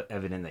pretty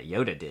evident that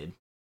Yoda did.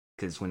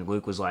 Because when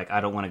Luke was like,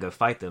 I don't want to go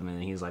fight them,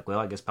 and he's like, well,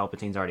 I guess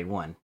Palpatine's already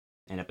won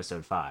in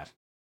Episode 5.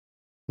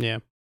 Yeah.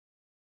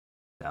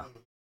 So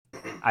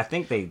I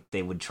think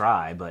they would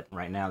try, but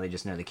right now they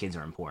just know the kids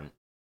are important.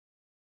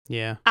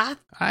 Yeah. I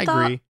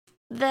agree.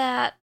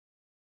 That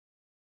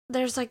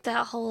there's like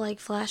that whole like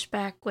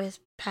flashback with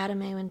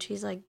Padme when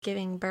she's like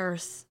giving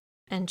birth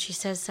and she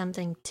says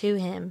something to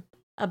him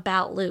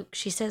about Luke.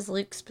 She says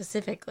Luke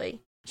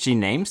specifically. She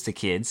names the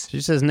kids.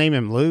 She says, name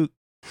him Luke.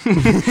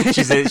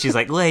 She's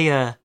like,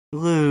 Leia,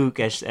 Luke,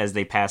 as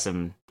they pass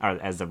him, or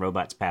as the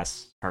robots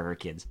pass her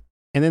kids.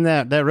 And then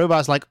that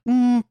robot's like,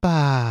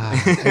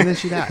 Oompa, and then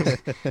she dies.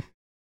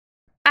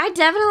 I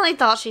definitely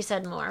thought she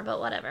said more, but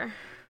whatever.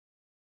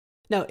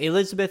 No,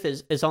 Elizabeth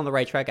is on the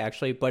right track,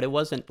 actually, but it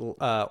wasn't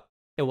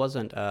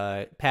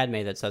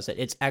Padme that says it.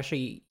 It's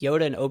actually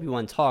Yoda and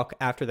Obi-Wan talk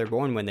after they're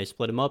born when they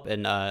split them up,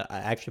 and I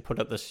actually put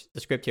up the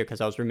script here because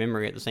I was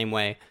remembering it the same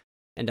way.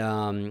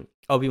 And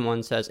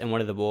Obi-Wan says, and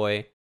one of the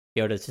boy,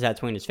 Yoda to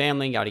Tatooine his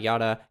family, yada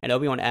yada. And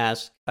Obi-Wan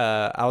asks,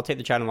 I'll take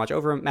the child and watch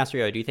over him. Master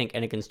Yoda, do you think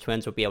Anakin's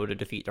twins will be able to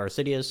defeat Darth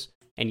Sidious?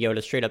 And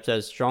Yoda straight up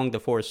says, strong the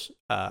Force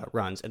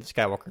runs at the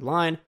Skywalker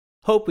line.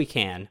 Hope we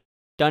can.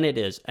 Done it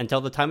is.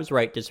 Until the time is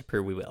right,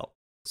 disappear we will.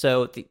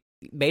 So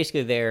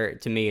basically there,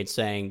 to me, it's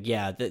saying,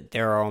 yeah,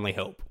 there are only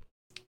hope.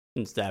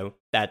 And so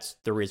that's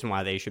the reason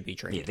why they should be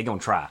trained. Yeah, they're going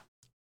to try.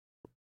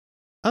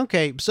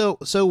 Okay, so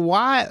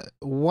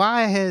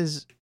why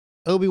has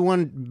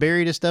Obi-Wan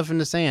buried his stuff in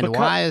the sand? Because,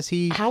 why is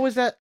he... How is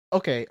that?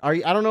 Okay,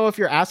 I don't know if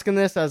you're asking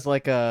this as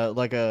like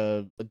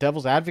a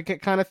devil's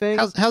advocate kind of thing.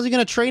 How's he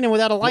going to train him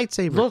without a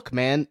lightsaber? Look,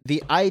 man,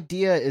 the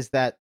idea is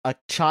that a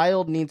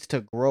child needs to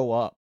grow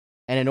up.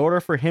 And in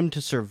order for him to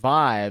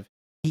survive,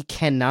 he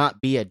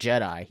cannot be a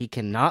Jedi. He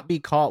cannot be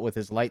caught with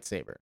his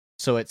lightsaber.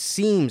 So it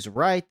seems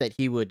right that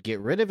he would get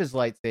rid of his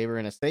lightsaber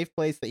in a safe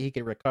place that he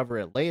could recover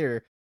it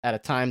later at a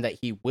time that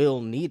he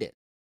will need it.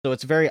 So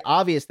it's very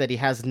obvious that he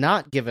has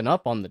not given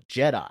up on the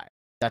Jedi.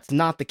 That's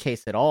not the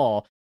case at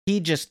all. He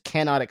just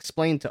cannot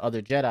explain to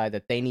other Jedi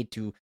that they need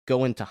to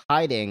go into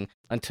hiding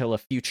until a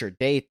future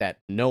date that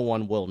no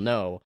one will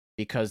know,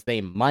 because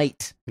they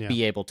might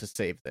be able to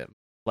save them.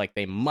 Like,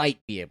 they might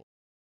be able.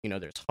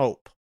 There's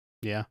hope.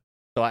 Yeah.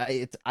 So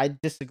I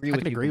disagree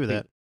with you. I can agree with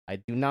that. I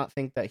do not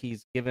think that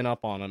he's given up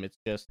on him. It's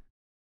just,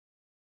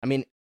 I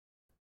mean,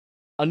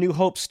 A New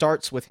Hope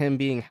starts with him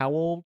being how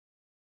old?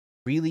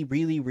 Really,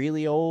 really,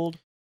 really old?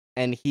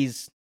 And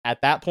he's,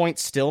 at that point,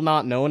 still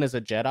not known as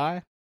a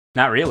Jedi?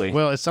 Not really.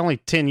 Well, it's only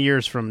 10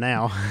 years from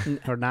now.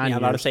 Or 9 years.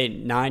 I'm about to say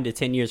 9 to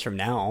 10 years from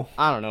now.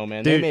 I don't know,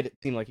 man. Dude, they made it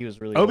seem like he was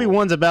really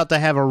Obi-Wan's about to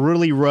have a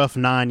really rough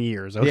 9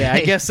 years. Okay? Yeah,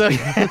 I guess so.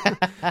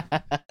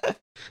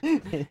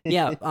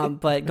 Yeah,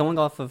 but going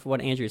off of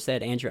what Andrew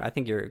said, Andrew, I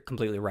think you're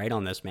completely right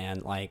on this,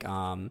 man. Like,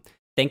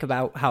 think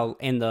about how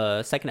in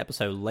the second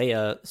episode,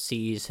 Leia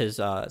sees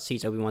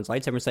Obi-Wan's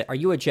lightsaber and say, "Are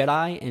you a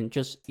Jedi?" and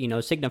just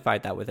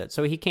signified that with it.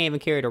 So he can't even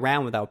carry it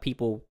around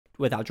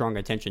without drawing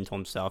attention to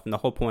himself. And the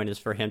whole point is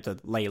for him to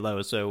lay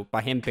low. So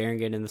by him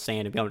burying it in the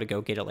sand and being able to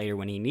go get it later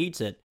when he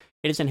needs it,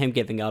 it isn't him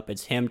giving up.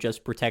 It's him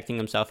just protecting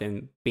himself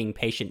and being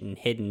patient and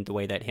hidden the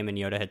way that him and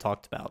Yoda had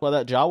talked about. Well,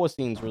 that Jawa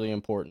scene's really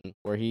important,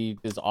 where he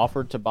is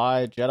offered to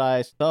buy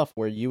Jedi stuff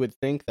where you would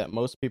think that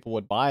most people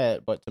would buy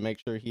it, but to make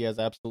sure he has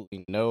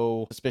absolutely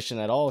no suspicion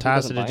at all.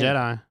 Ties to the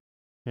Jedi.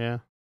 Yeah.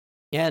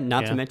 Yeah,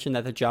 not to mention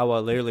that the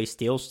Jawa literally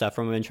steals stuff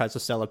from him and tries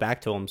to sell it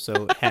back to him.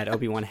 So had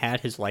Obi-Wan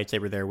had his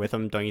lightsaber there with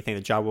him, don't you think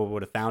the Jawa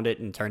would have found it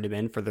and turned him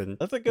in for the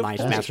nice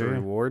master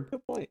reward?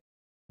 Good point.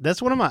 That's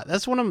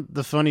one of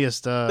the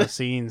funniest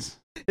scenes.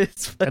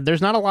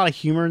 There's not a lot of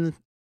humor,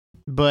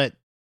 but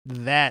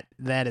that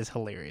is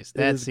hilarious.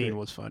 That scene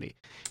was funny.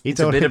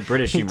 It's a bit of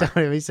British humor.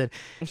 He said,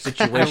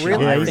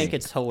 I think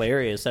it's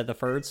hilarious that the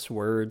first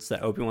words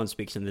that Obi-Wan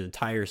speaks in the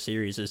entire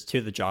series is to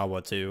the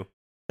Jawa too.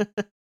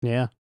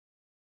 Yeah.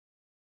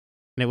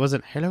 And it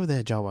wasn't, hello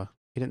there, Jawa.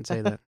 He didn't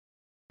say that.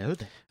 Hello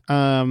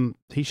there.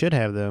 He should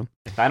have, though.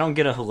 If I don't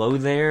get a hello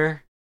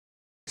there,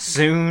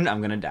 Soon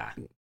I'm gonna die.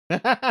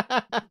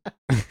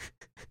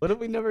 What if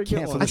we never get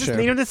Cancel one? the I just show.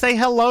 need him to say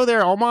hello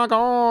there. Oh my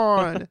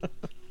god.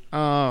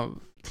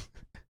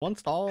 One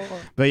star.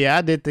 But yeah,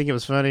 I did think it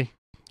was funny.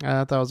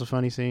 I thought it was a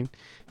funny scene.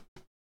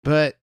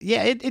 But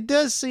yeah, it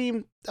does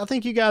seem. I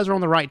think you guys are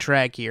on the right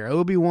track here.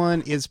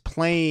 Obi-Wan is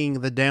playing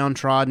the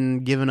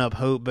downtrodden, giving up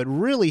hope, but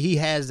really he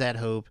has that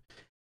hope,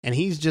 and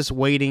he's just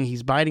waiting.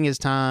 He's biding his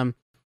time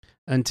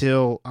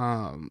until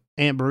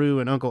Aunt Beru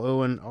and Uncle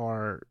Owen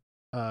are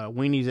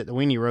weenies at the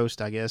weenie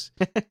roast, I guess,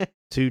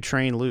 to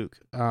train Luke.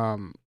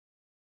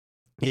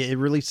 It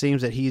really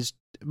seems that he's.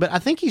 But I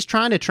think he's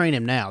trying to train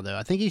him now, though.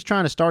 I think he's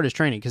trying to start his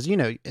training because,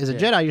 as a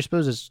Jedi, you're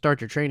supposed to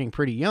start your training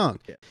pretty young.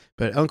 Yeah.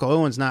 But Uncle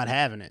Owen's not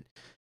having it.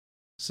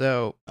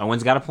 So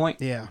Owen's got a point.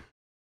 yeah,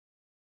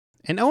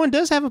 and Owen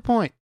does have a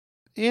point.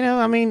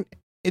 I mean,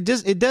 it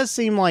does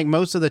seem like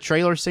most of the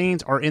trailer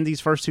scenes are in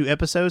these first 2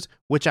 episodes,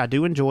 which I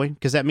do enjoy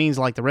because that means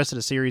like the rest of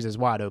the series is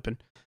wide open.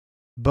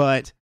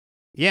 But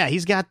yeah,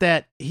 he's got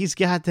that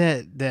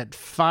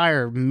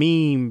fire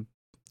meme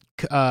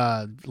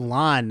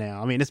line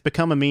now. I mean, it's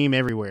become a meme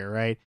everywhere,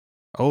 right?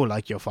 Oh,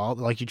 like your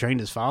father, like you trained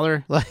his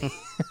father. Like,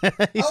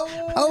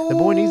 the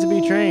boy needs to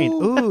be trained.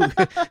 Ooh,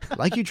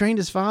 like you trained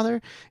his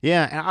father.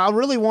 Yeah, and I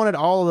really wanted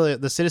all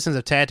the citizens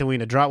of Tatooine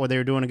to drop what they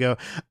were doing and go,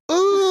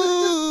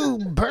 ooh,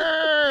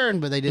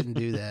 burn, but they didn't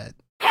do that.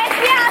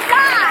 Catch me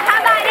outside.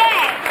 How about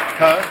that?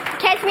 Huh?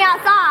 Catch me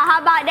outside.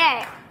 How about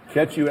that?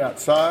 Catch you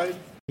outside?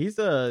 He's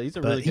a really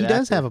But good he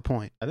does actor. have a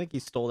point. I think he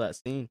stole that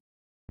scene.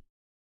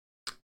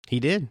 He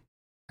did.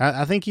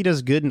 I think he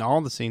does good in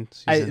all the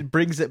scenes. It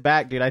brings it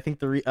back, dude. I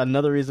think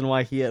another reason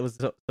why he was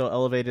so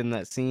elevated in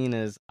that scene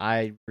is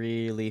I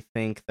really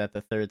think that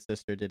the third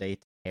sister did a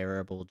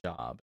terrible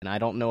job, and I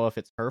don't know if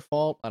it's her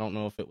fault. I don't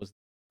know if it was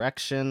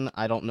direction.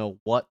 I don't know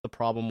what the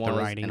problem was,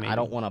 writing, and maybe. I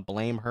don't want to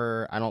blame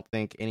her. I don't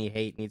think any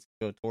hate needs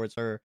to go towards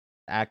her,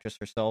 the actress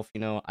herself.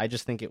 I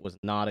just think it was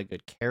not a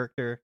good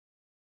character.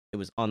 It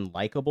was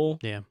unlikable,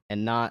 Yeah.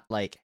 and not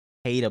like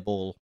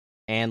hateable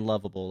and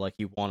lovable like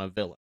you want a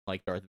villain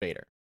like Darth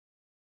Vader.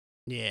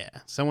 Yeah,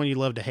 someone you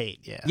love to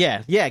hate.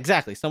 Yeah, Yeah,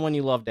 exactly. Someone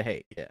you love to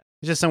hate. Yeah.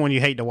 it's just someone you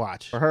hate to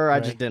watch. For her, I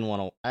right? just didn't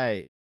want to.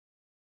 And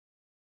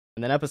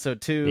then episode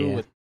 2 Yeah.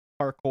 with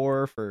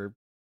parkour for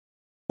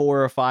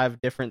 4 or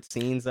 5 different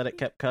scenes that it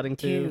kept cutting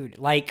to. Dude,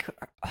 like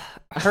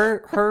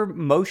her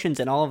motions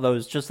and all of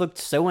those just looked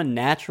so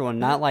unnatural and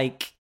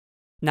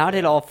not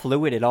at all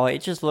fluid at all.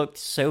 It just looked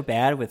so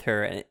bad with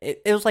her. And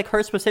it was like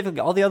her specifically.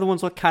 All the other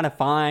ones looked kind of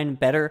fine,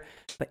 better,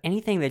 but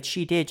anything that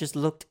she did just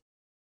looked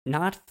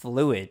not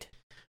fluid.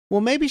 Well,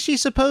 maybe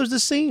she's supposed to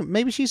seem.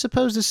 Maybe she's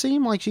supposed to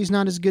seem like she's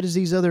not as good as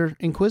these other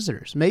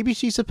Inquisitors. Maybe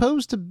she's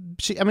supposed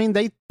to. I mean,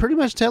 they pretty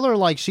much tell her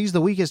like she's the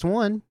weakest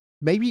one.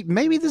 Maybe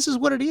this is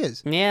what it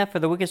is. Yeah, for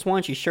the weakest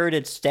one, she sure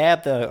did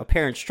stab the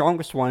apparent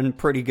strongest one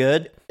pretty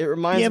good. It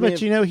reminds Yeah, me. but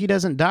he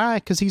doesn't die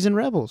because he's in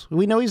Rebels.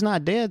 We know he's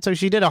not dead, so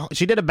she did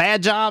a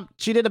bad job.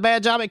 She did a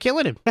bad job at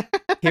killing him.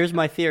 Here's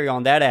my theory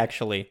on that,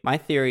 actually. My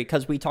theory,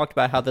 because we talked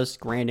about how this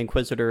Grand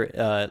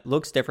Inquisitor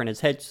looks different. His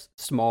head's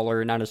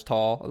smaller, not as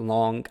tall,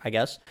 long, I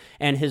guess.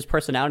 And his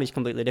personality's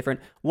completely different.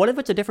 What if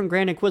it's a different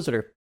Grand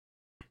Inquisitor?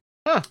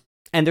 Huh.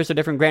 And there's a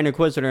different Grand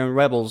Inquisitor in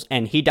Rebels,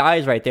 and he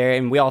dies right there,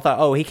 and we all thought,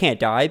 oh, he can't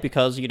die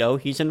because,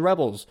 he's in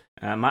Rebels.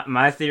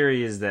 My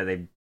theory is that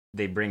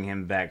they bring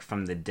him back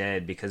from the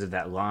dead because of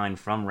that line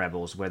from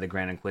Rebels where the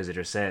Grand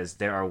Inquisitor says,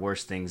 there are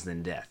worse things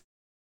than death.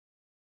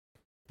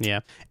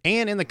 Yeah,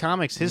 and in the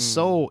comics, his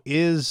soul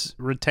is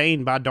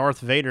retained by Darth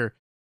Vader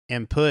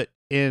and put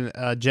in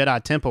a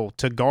Jedi temple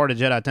to guard a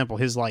Jedi temple.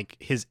 His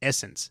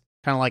essence,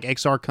 kind of like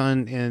Exar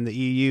Kun in the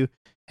EU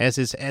has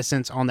his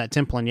essence on that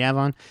temple in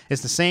Yavin.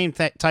 It's the same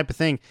type of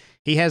thing.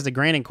 He has the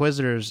Grand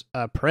Inquisitor's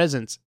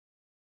presence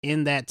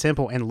in that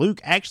temple, and Luke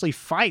actually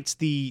fights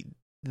the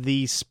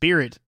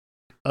spirit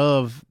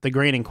of the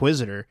Grand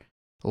Inquisitor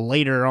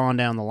later on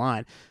down the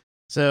line.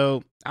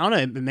 So I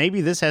don't know.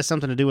 Maybe this has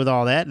something to do with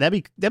all that.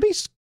 That'd be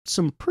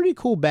some pretty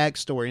cool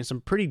backstory and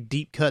some pretty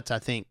deep cuts, I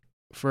think,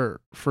 for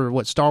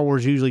what Star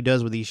Wars usually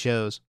does with these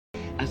shows.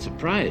 A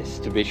surprise,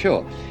 to be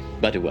sure,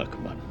 but a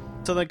welcome one.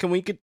 So then, can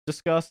we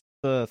discuss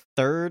the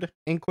third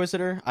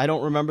Inquisitor? I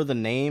don't remember the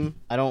name.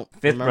 I don't.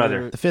 Fifth remember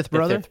brother. The fifth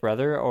brother? The fifth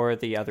brother, or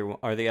the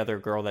other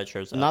girl that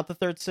shows up? Not the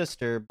third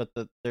sister, but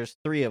there's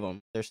 3 of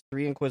them. There's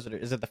 3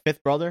 Inquisitors. Is it the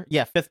fifth brother?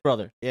 Yeah, fifth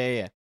brother.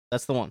 Yeah.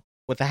 That's the one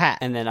with the hat.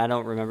 And then I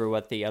don't remember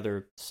what the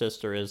other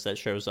sister is that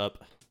shows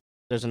up.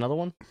 There's another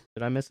one.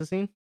 Did I miss a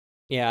scene?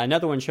 Yeah,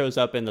 another one shows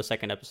up in the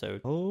second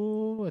episode.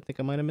 Oh, I think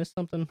I might have missed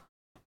something.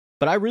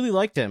 But I really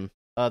liked him,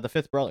 the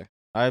fifth brother.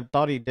 I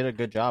thought he did a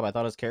good job. I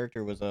thought his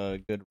character was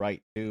a good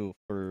right too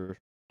for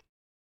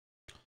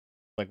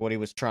like what he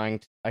was trying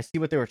to. I see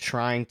what they were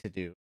trying to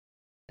do.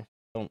 I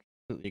don't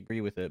completely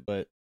agree with it,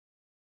 but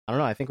I don't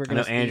know. I think we're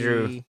gonna see...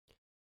 Andrew.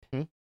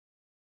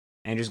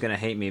 Andrew's gonna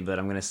hate me, but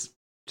I'm gonna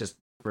just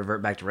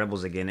revert back to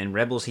Rebels again. In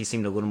Rebels, he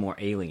seemed a little more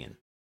alien.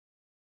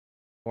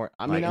 Or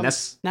I mean,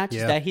 that's not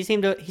just that. He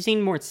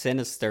seemed more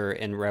sinister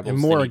in Rebels, and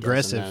more than he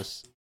does in aggressive,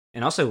 this.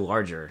 and also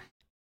larger.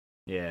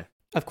 Yeah.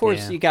 Of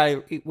course,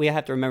 we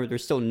have to remember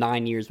there's still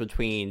 9 years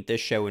between this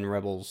show and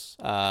Rebels,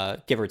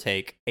 give or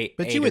take 8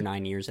 or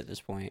 9 years at this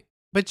point.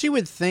 But you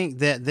would think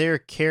that their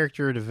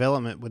character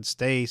development would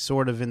stay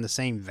sort of in the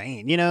same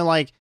vein. You know,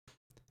 like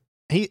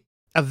a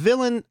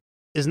villain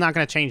is not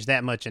going to change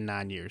that much in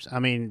 9 years. I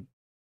mean,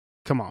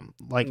 come on,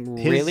 like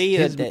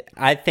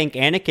I think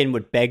Anakin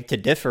would beg to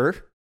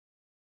differ.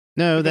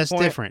 No, that's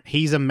different.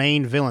 He's a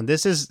main villain.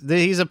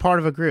 He's a part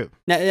of a group.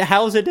 Now,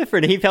 how is it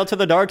different? He fell to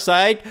the dark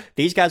side.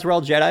 These guys were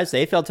all Jedis.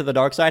 They fell to the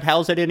dark side. How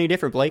is it any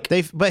different, Blake?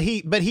 But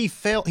he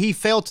fell. He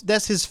fell.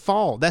 That's his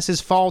fall. That's his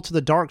fall to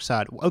the dark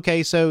side.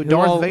 Okay, so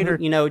Darth Vader.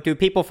 You know, do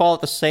people fall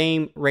at the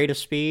same rate of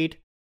speed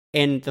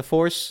in the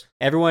Force?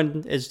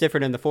 Everyone is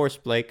different in the Force,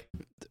 Blake.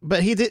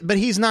 But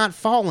he's not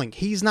falling.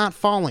 He's not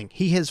falling.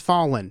 He has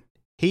fallen.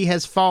 He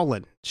has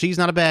fallen. She's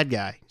not a bad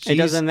guy. It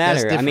doesn't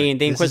matter. I mean,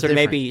 the Inquisitor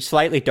may be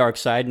slightly dark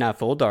side, not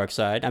full dark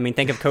side. I mean,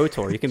 think of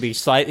KOTOR. You can be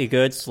slightly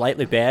good,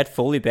 slightly bad,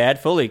 fully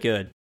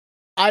good.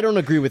 I don't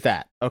agree with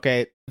that,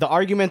 okay? The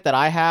argument that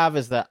I have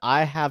is that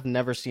I have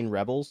never seen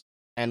Rebels,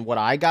 and what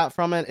I got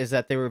from it is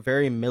that they were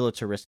very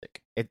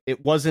militaristic.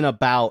 It wasn't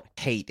about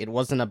hate. It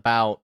wasn't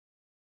about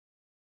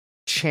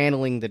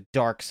channeling the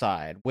dark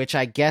side, which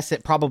I guess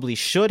it probably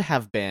should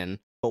have been,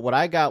 but what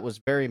I got was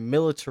very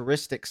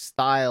militaristic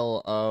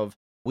style of,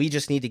 we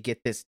just need to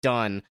get this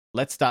done.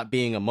 Let's stop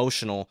being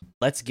emotional.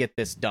 Let's get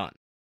this done.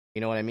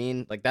 You know what I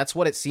mean? Like, that's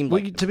what it seemed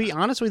like. To be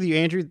honest with you,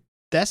 Andrew,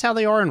 that's how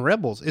they are in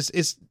Rebels.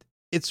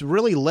 It's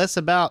really less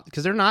about,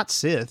 because they're not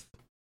Sith,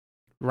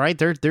 right?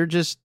 They're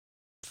just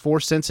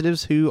Force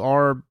sensitives who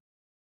are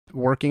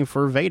working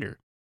for Vader.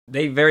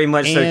 They very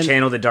much so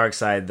channel the dark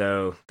side,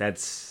 though.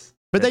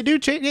 But they do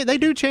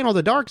channel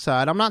the dark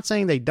side. I'm not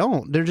saying they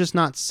don't. They're just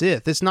not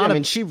Sith. It's not. I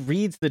mean, she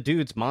reads the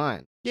dude's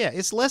mind. Yeah,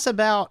 it's less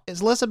about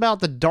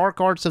the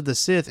dark arts of the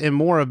Sith and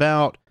more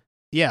about,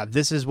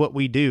 this is what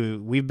we do.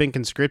 We've been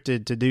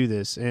conscripted to do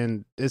this,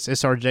 and it's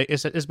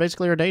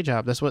basically our day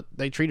job. That's what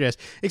they treat it as.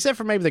 Except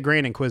for maybe the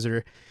Grand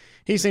Inquisitor,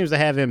 he seems to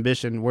have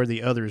ambition where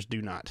the others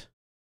do not.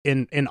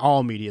 In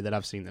all media that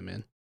I've seen them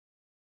in.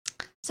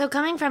 So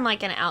coming from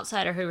like an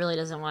outsider who really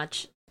doesn't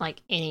watch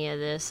like any of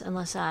this,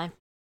 unless I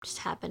just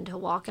happen to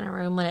walk in a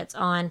room when it's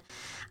on,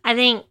 I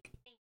think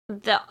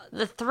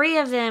the three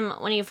of them,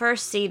 when you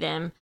first see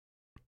them,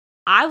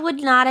 I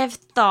would not have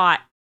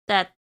thought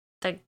that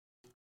the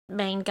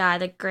main guy,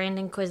 the Grand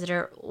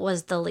Inquisitor,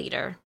 was the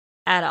leader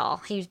at all.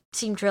 He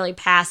seemed really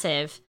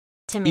passive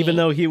to me. Even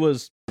though he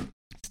was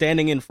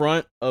standing in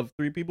front of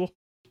three people?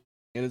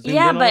 But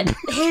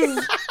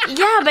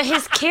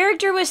his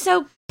character was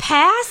so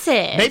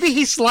passive. Maybe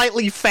he's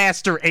slightly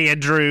faster,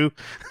 Andrew.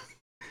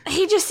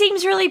 He just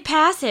seems really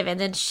passive. And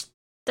then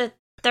the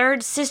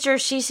third sister,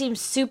 she seems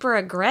super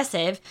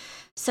aggressive.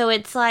 So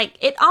it's like,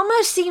 it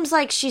almost seems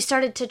like she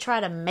started to try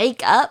to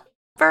make up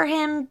for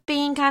him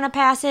being kind of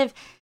passive.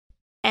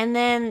 And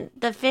then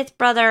the fifth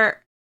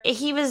brother,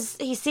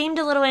 he seemed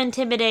a little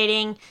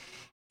intimidating.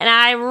 And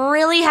I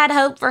really had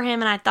hope for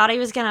him. And I thought he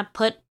was going to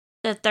put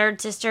the third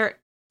sister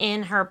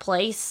in her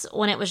place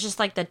when it was just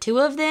like the two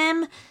of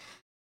them.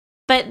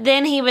 But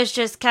then he was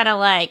just kind of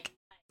like,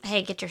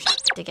 hey, get your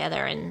shit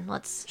together and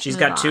let's She's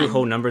got two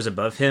whole numbers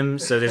above him,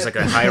 so there's like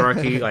a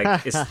hierarchy,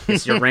 like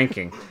it's your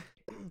ranking.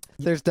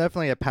 There's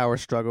definitely a power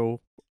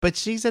struggle. But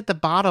she's at the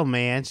bottom,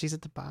 man. She's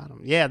at the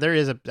bottom. Yeah, there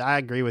is I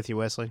agree with you,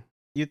 Wesley.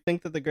 You'd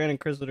think that the Grand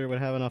Inquisitor would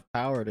have enough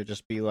power to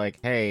just be like,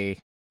 hey,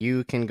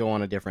 you can go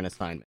on a different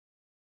assignment.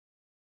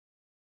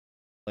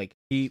 Like,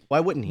 why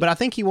wouldn't he? But I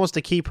think he wants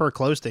to keep her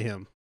close to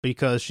him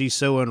because she's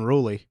so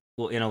unruly.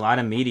 Well, in a lot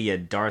of media,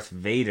 Darth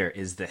Vader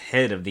is the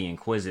head of the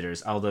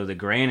Inquisitors, although the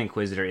Grand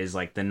Inquisitor is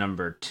like the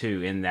number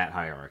 2 in that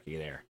hierarchy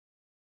there.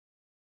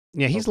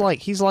 Yeah, he's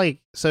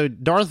like, so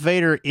Darth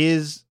Vader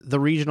is the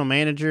regional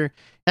manager,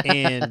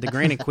 and the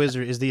Grand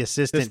Inquisitor is the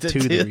assistant to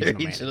the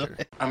regional manager.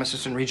 I'm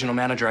assistant regional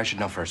manager. I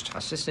should know first.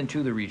 Assistant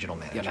to the regional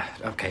manager.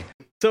 Yeah, okay.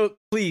 So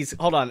please,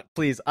 hold on,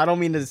 please. I don't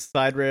mean to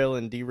side rail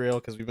and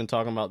derail because we've been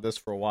talking about this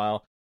for a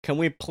while. Can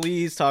we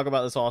please talk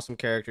about this awesome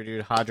character,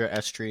 dude, Hadra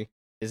Estri?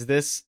 Is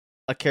this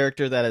a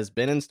character that has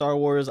been in Star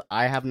Wars?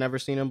 I have never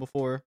seen him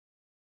before.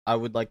 I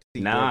would like to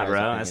see. Nah, bro,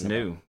 that's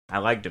new. I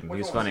liked him. He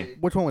was funny.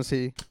 Which one was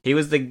he? He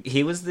was the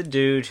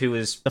dude who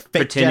was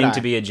pretending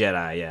to be a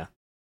Jedi. Yeah.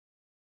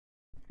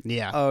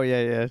 Yeah. Oh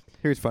yeah.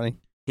 He was funny.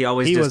 He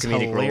always does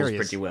comedic roles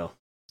pretty well.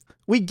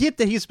 We get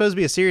that he's supposed to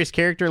be a serious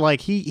character.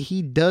 Like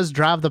he does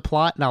drive the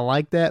plot, and I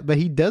like that. But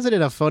he does it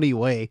in a funny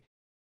way.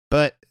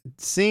 But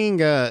seeing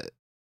the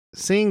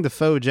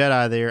faux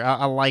Jedi there,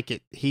 I like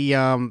it.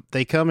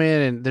 They come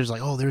in and there's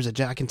like, oh, there's a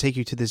Jedi. I can take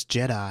you to this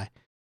Jedi,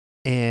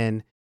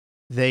 and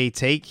they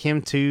take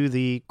him to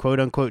the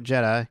quote unquote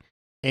Jedi,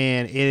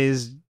 and it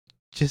is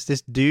just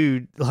this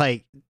dude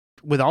like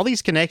with all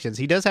these connections.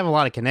 He does have a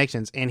lot of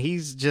connections, and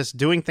he's just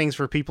doing things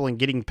for people and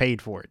getting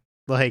paid for it.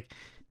 Like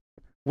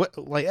what?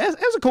 Like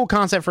that's a cool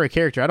concept for a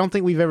character. I don't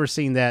think we've ever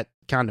seen that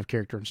kind of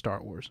character in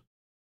Star Wars.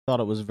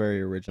 Thought it was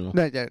very original.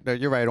 No,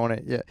 you're right on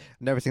it. Yeah,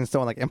 never seen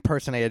someone like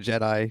impersonate a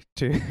Jedi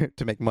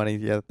to make money.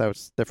 Yeah, that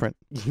was different.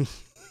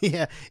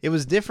 Yeah, it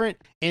was different,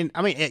 and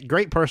I mean, at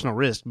great personal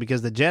risk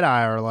because the Jedi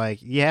are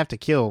like, you have to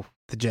kill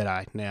the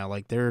Jedi now.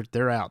 Like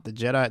they're out. The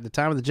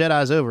time of the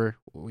Jedi is over.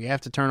 We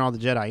have to turn all the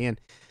Jedi in.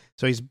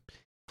 So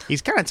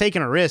he's kind of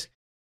taking a risk,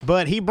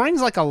 but he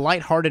brings like a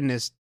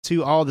lightheartedness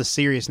to all the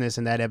seriousness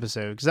in that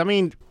episode. Because I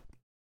mean,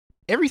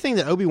 everything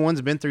that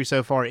Obi-Wan's been through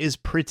so far is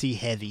pretty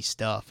heavy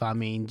stuff. I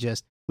mean,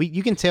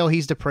 you can tell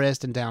he's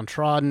depressed and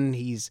downtrodden.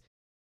 He's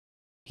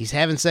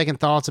having second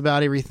thoughts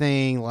about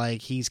everything.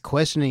 Like he's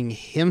questioning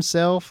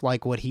himself,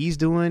 like what he's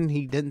doing.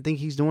 He didn't think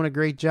he's doing a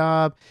great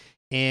job.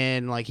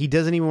 And like, he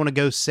doesn't even want to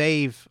go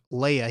save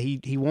Leia.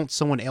 He wants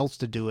someone else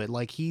to do it.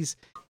 Like he's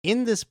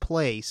in this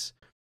place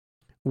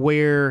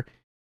where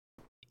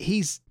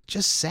he's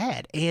just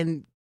sad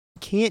and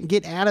can't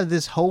get out of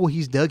this hole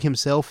he's dug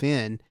himself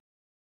in.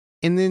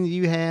 And then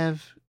you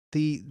have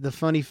the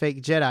funny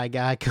fake Jedi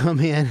guy come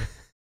in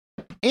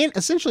and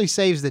essentially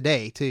saves the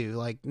day too.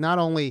 Like not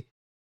only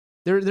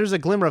there's a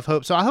glimmer of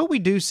hope. So I hope we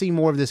do see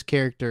more of this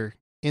character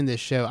in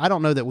this show. I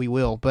don't know that we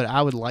will, but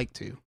I would like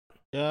to.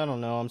 Yeah, I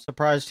don't know. I'm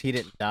surprised he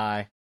didn't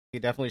die. He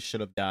definitely should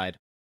have died.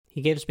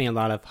 He gives me a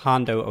lot of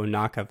Hondo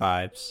Onaka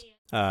vibes.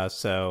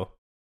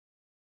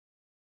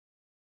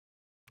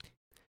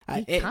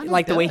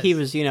 Like the way he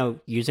was,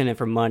 using it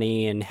for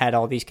money and had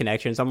all these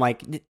connections. I'm like,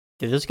 did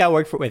this guy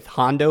work with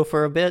Hondo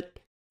for a bit?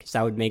 Because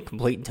that would make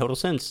complete and total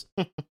sense.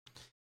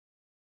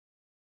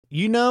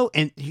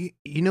 And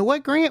you know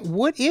what, Grant?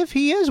 What if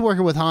he is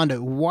working with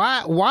Hondo?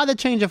 Why the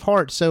change of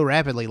heart so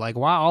rapidly? Like,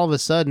 why all of a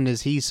sudden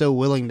is he so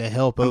willing to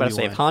help Obi-Wan? I'm about to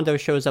say, if Hondo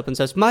shows up and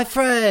says, "My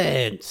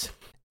friends,"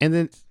 and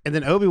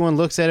then Obi-Wan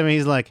looks at him and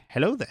he's like,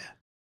 "Hello there."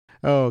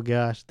 Oh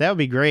gosh, that would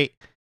be great.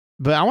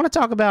 But I want to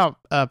talk about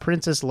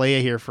Princess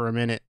Leia here for a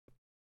minute.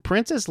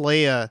 Princess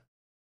Leia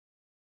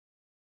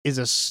is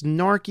a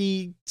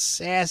snarky,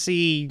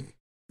 sassy,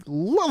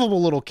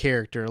 lovable little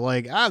character.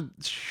 Like I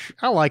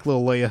like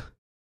little Leia.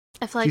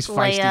 I feel like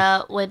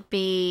Leia would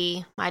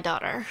be my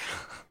daughter.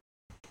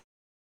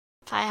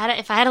 If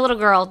I had a little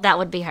girl, that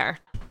would be her.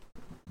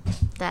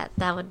 That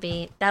would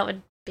be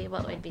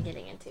what we'd be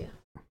getting into.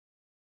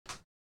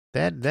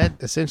 That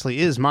essentially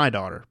is my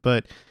daughter,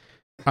 but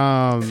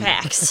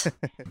facts.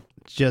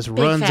 Just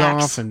runs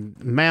off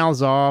and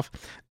mouths off,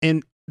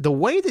 and the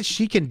way that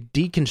she can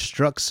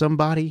deconstruct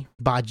somebody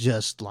by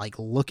just like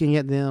looking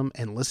at them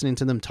and listening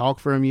to them talk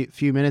for a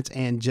few minutes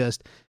and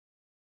just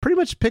pretty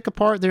much pick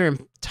apart their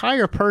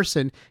entire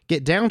person,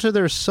 get down to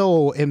their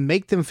soul, and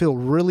make them feel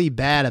really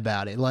bad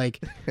about it.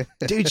 Like,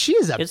 dude, she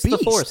is a it's beast.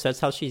 The Force. That's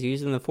how she's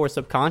using the Force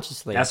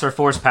subconsciously. That's her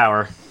Force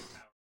power.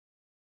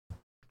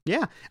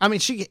 Yeah. I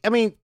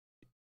mean,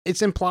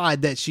 it's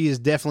implied that she is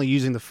definitely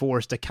using the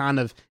Force to kind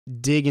of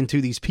dig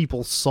into these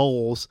people's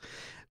souls.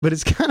 But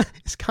it's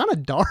kind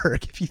of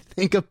dark if you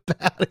think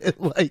about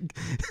it. Like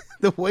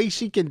the way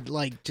she can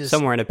like just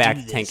somewhere in the back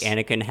of the tank,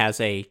 Anakin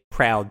has a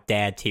proud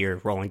dad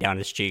tear rolling down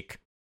his cheek.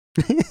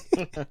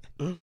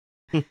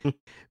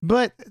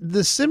 But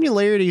the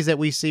similarities that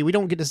we see, we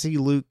don't get to see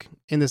Luke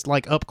in this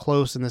like up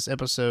close in this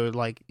episode,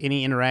 like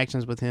any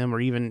interactions with him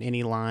or even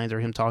any lines or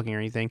him talking or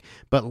anything.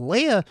 But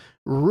Leia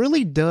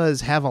really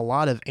does have a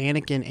lot of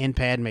Anakin and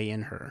Padme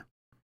in her.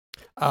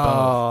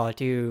 Oh,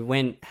 dude,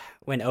 when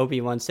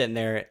Obi-Wan's sitting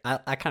there,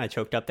 I kind of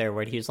choked up there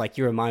where he was like,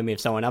 "You remind me of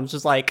someone." I'm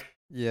just like,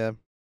 yeah,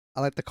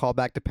 I like the call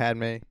back to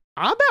Padme.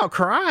 I about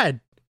cried.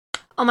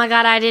 Oh my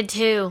god, I did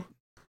too.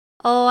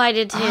 I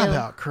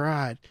about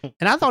cried.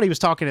 And I thought he was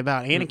talking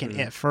about Anakin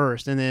at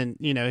first, and then,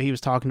 he was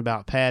talking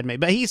about Padme.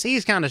 But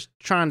he's kind of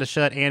trying to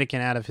shut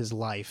Anakin out of his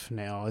life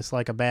now. It's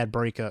like a bad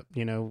breakup,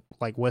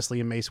 like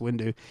Wesley and Mace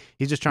Windu.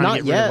 He's just trying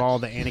to get rid of all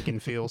the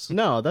Anakin feels.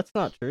 No, that's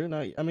not true.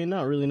 Not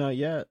really, not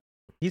yet.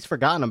 He's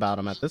forgotten about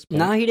him at this point.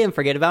 No, he didn't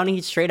forget about him.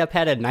 He straight up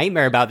had a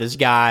nightmare about this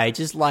guy.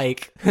 Just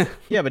like...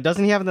 Yeah, but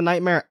doesn't he have the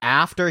nightmare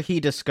after he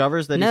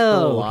discovers that he's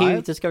still alive? No,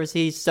 he discovers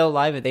he's still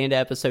alive at the end of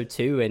episode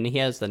 2, and he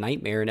has the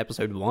nightmare in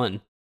episode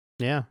 1.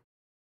 Yeah.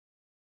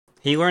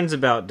 He learns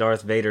about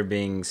Darth Vader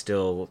being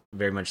still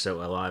very much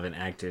so alive and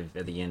active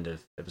at the end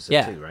of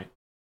episode 2, right?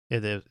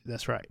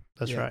 That's right.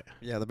 That's right.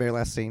 Yeah, the very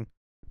last scene.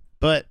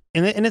 But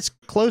and it's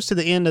close to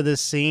the end of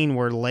this scene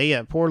where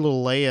Leia, poor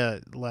little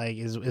Leia, like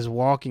is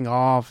walking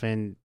off,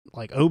 and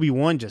like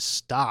Obi-Wan just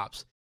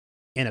stops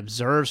and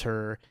observes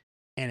her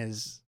and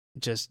is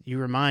just, "You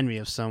remind me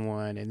of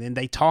someone." And then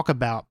they talk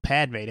about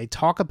Padme. They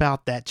talk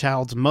about that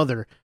child's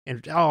mother,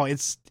 and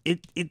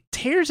it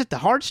tears at the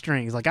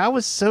heartstrings. Like I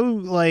was so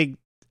like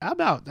I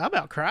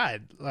about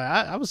cried. Like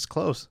I was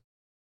close.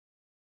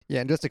 Yeah,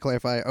 and just to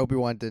clarify,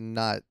 Obi-Wan did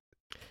not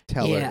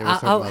tell her it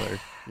was her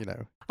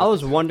mother. I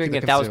was wondering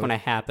if that was going to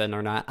happen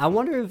or not. I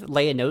wonder if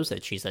Leia knows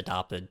that she's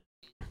adopted.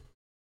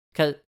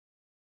 Because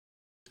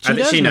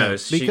she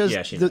knows.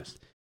 Because she knows.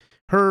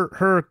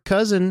 Her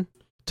cousin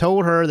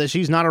told her that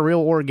she's not a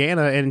real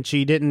Organa, and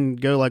she didn't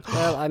go like.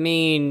 Well, I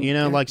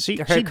mean, like she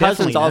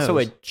cousin's also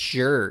knows. a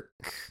jerk.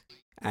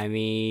 I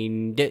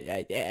mean,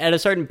 at a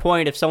certain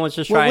point, if someone's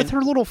just trying... with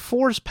her little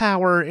Force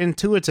power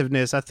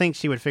intuitiveness, I think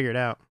she would figure it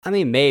out. I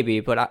mean, maybe,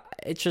 but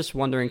it's just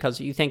wondering,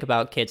 because you think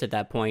about kids at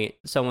that point,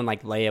 someone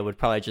like Leia would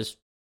probably just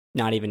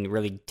not even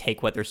really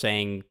take what they're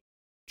saying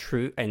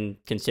true and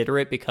consider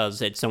it,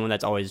 because it's someone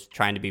that's always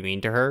trying to be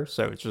mean to her.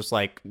 So it's just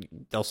like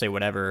they'll say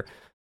whatever.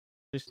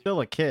 She's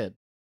still a kid.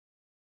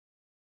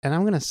 And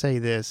I'm going to say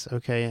this,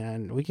 okay,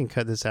 and we can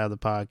cut this out of the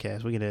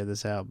podcast. We can edit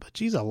this out, but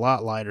she's a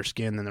lot lighter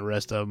skinned than the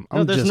rest of them.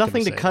 No, there's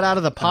nothing to cut out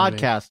of the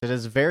podcast. It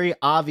is very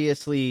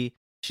obviously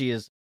she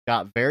has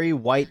got very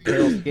white,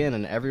 pale skin,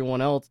 and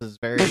everyone else is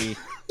very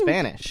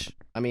Spanish.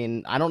 I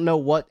mean, I don't know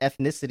what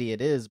ethnicity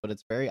it is, but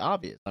it's very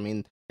obvious. I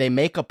mean, they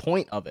make a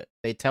point of it.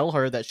 They tell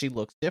her that she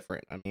looks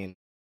different. I mean,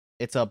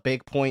 it's a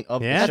big point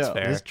of the show. That's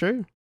fair. That's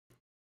true.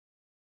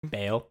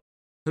 Bale.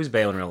 Who's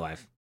Bale in real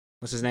life?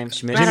 What's his name?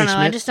 Schmidt? I don't know.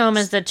 Schmidt? I just know him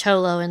as the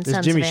Cholo in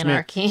Sons Jimmy of Schmidt.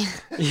 Anarchy.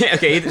 Yeah,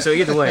 okay, so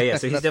either way, yeah,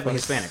 so he's definitely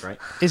Hispanic, right?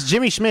 It's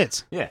Jimmy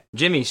Schmitz. Yeah,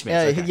 Jimmy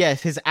Schmidt. Okay.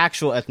 Yes, his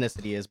actual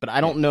ethnicity is, but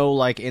I don't know,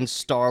 like, in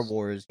Star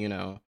Wars,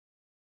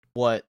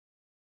 what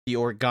the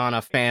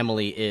Organa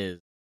family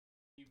is.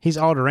 He's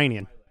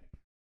Alderanian.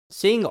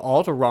 Seeing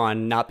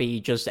Alderaan not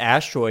be just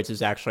asteroids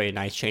is actually a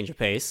nice change of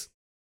pace.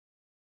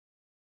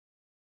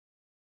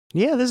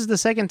 Yeah, this is the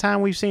second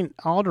time we've seen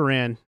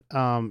Alderaan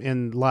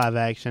in live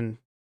action.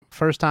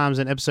 First time's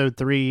in episode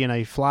 3 in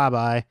a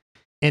flyby,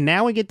 and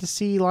now we get to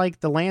see like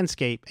the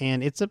landscape,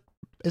 and it's a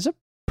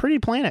pretty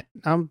planet.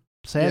 I'm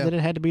sad that it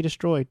had to be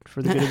destroyed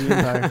for the good of the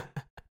Empire.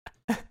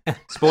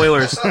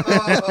 Spoilers.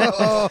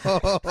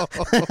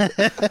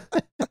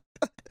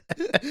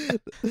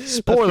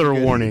 Spoiler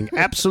warning,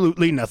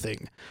 absolutely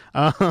nothing.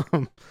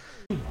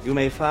 You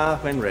may fire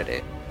when ready.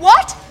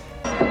 What?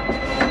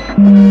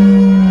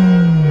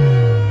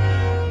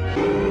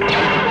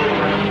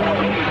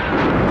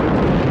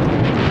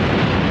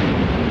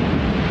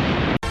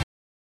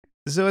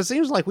 So it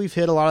seems like we've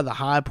hit a lot of the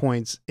high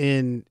points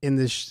in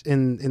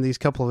these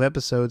couple of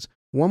episodes.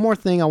 One more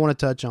thing I want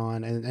to touch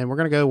on, and we're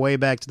going to go way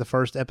back to the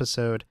first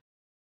episode.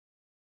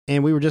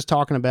 And we were just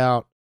talking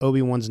about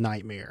Obi-Wan's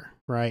nightmare,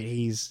 right?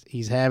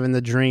 He's having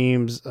the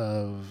dreams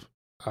of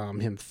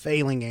him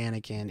failing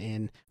Anakin,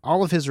 and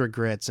all of his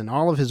regrets and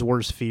all of his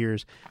worst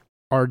fears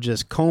are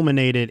just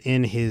culminated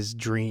in his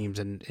dreams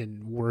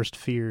and worst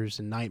fears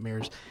and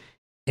nightmares.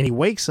 And he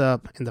wakes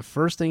up, and the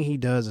first thing he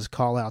does is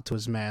call out to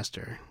his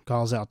master,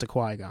 calls out to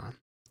Qui-Gon.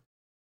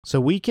 So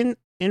we can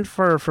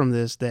infer from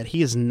this that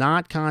he has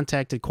not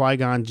contacted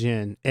Qui-Gon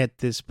Jinn at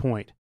this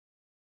point.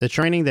 The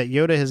training that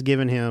Yoda has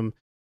given him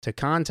to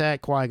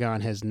contact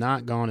Qui-Gon has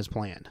not gone as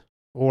planned.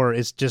 Or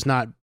it's just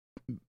not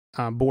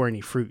bore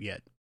any fruit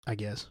yet, I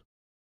guess.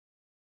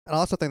 And I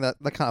also think that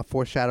kind of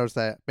foreshadows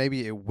that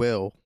maybe it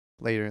will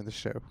later in the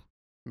show.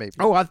 Maybe.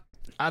 Oh,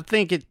 I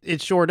think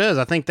it sure does.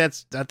 I think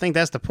that's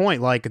the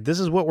point. Like, this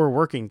is what we're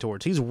working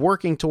towards. He's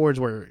working towards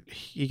where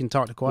he can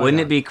talk to Qui-Gon.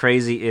 Wouldn't it be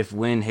crazy if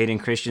when Hayden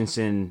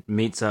Christensen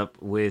meets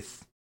up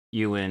with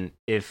Ewan,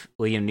 if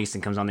Liam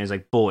Neeson comes on there, he's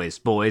like, boys,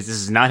 this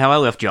is not how I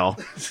left y'all.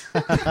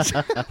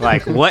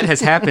 Like, what has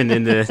happened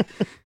in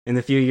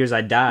the few years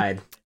I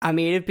died? I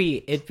mean, it'd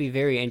be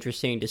very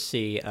interesting to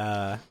see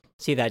that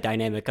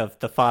dynamic of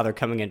the father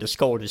coming in to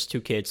scold his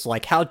two kids.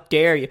 Like, how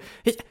dare you?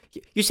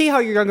 You see how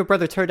your younger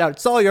brother turned out?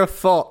 It's all your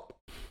fault.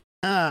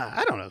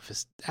 I don't know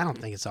I don't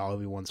think it's all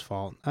Obi-Wan's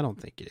fault. I don't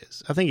think it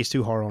is. I think he's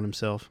too hard on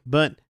himself.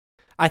 But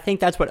I think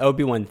that's what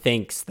Obi-Wan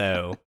thinks,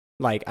 though.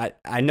 Like,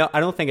 I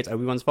don't think it's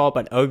Obi-Wan's fault,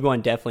 but Obi-Wan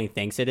definitely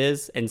thinks it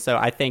is. And so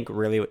I think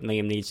really what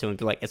Liam needs to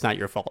be like, it's not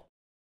your fault.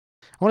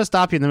 I want to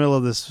stop you in the middle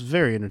of this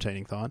very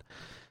entertaining thought.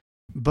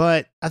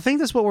 But I think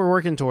that's what we're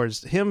working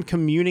towards. Him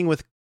communing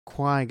with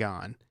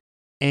Qui-Gon.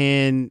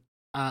 And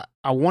I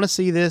want to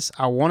see this.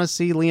 I want to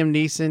see Liam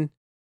Neeson.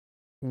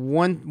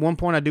 One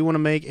point I do want to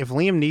make, if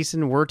Liam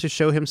Neeson were to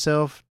show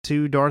himself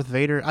to Darth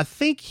Vader, I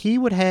think he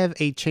would have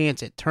a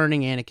chance at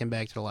turning Anakin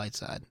back to the light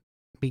side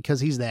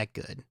because he's that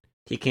good.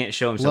 He can't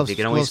show himself. He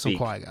can only speak.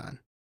 Qui-Gon.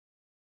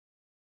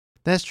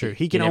 That's true.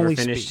 He He can never only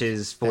finished speak.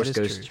 his Force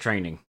That is Ghost true.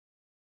 training.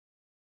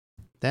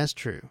 That's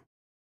true.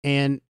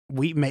 And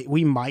we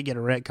might get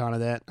a retcon of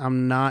that.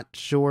 I'm not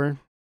sure.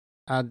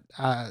 I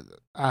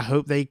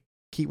hope they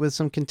keep with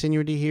some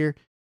continuity here,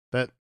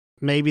 but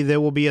maybe there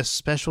will be a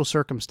special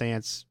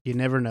circumstance. You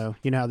never know.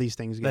 You know how these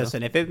things go.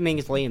 Listen, if it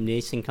means Liam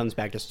Neeson comes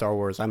back to Star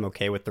Wars, I'm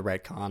okay with the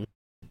retcon.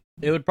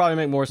 It would probably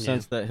make more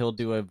sense that he'll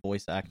do a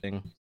voice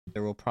acting.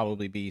 There will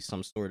probably be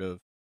some sort of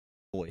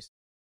voice.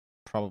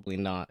 Probably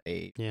not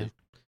a... Yeah.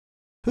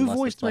 Who unless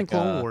voiced it's him in like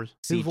Clone a Wars?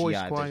 Who voiced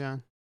CGI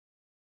Qui-Gon?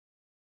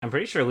 I'm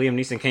pretty sure Liam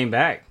Neeson came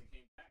back.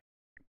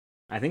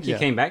 I think he Yeah.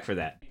 came back for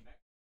that.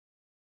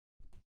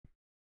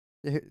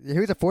 He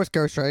was a Force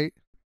Ghost, right?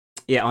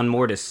 Yeah, on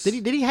Mortis.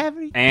 Did he have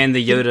any? And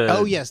the Yoda.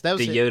 Oh yes, that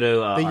was the it.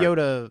 Yoda. The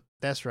Yoda.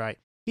 That's right.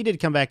 He did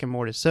come back in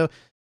Mortis. So,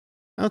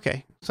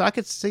 okay. So I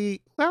could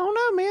see. I don't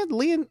know, man.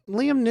 Liam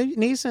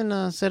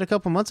Neeson said a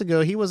couple months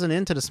ago he wasn't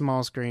into the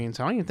small screen,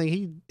 so I don't even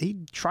think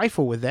he'd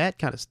trifle with that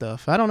kind of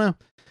stuff. I don't know.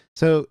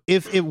 So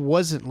if it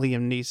wasn't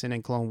Liam Neeson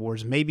in Clone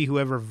Wars, maybe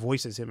whoever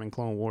voices him in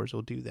Clone Wars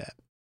will do that.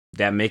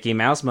 That Mickey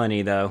Mouse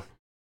money, though.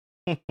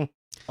 I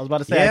was about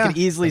to say, I could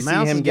easily the see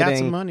mouse him has got some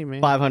getting money,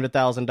 man.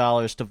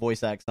 $500,000 to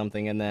voice act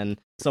something, and then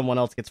someone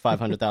else gets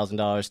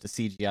 $500,000 to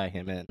CGI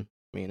him in. I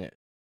mean,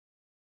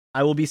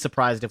 I will be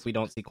surprised if we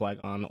don't see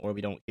Qui-Gon or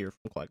we don't hear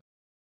from Qui-Gon.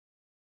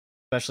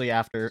 Especially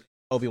after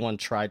Obi-Wan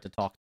tried to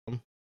talk to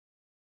him.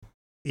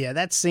 Yeah,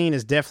 that scene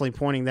is definitely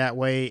pointing that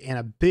way, and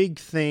a big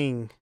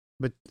thing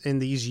but in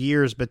these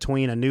years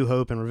between A New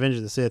Hope and Revenge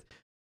of the Sith,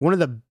 one of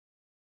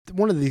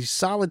the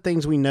solid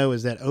things we know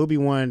is that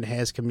Obi-Wan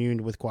has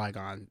communed with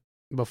Qui-Gon.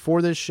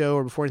 Before this show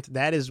or before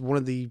that is one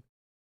of the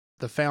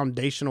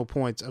foundational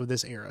points of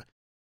this era.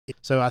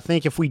 So I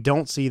think if we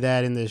don't see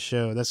that in this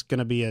show, that's going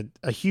to be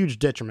a huge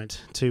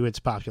detriment to its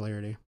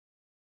popularity.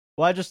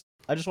 Well, I just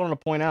wanted to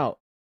point out,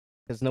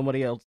 because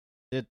nobody else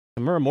did,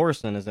 Tamura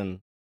Morrison is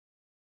in,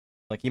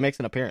 like, he makes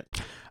an appearance.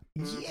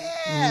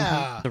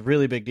 Yeah! It's a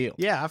really big deal.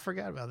 Yeah, I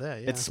forgot about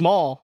that. Yeah. It's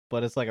small,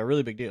 but it's like a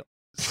really big deal.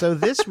 So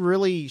this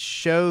really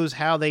shows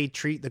how they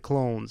treat the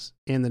clones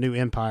in the new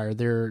Empire.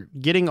 They're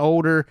getting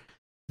older.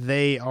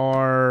 They're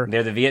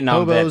the Vietnam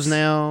hobos vets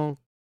now.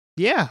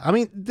 Yeah, I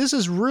mean, this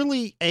is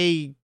really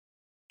a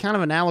kind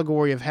of an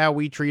allegory of how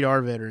we treat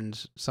our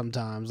veterans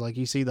sometimes. Like,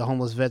 you see the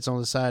homeless vets on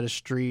the side of the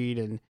street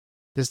and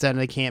this, that, and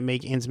they can't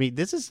make ends meet.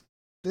 This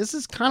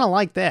is kind of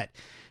like that.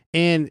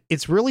 And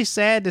it's really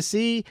sad to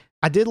see.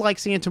 I did like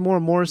seeing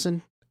Tamura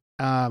Morrison.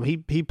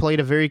 He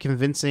played a very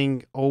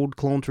convincing old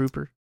clone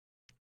trooper.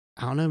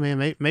 I don't know, man.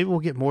 Maybe we'll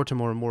get more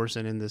Tamura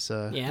Morrison in this.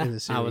 In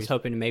this series. I was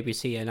hoping to maybe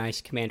see a nice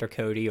Commander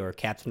Cody or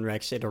Captain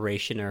Rex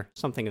iteration or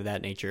something of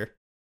that nature.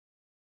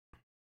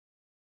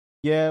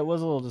 Yeah, it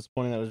was a little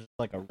disappointing that it was just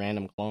like a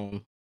random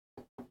clone.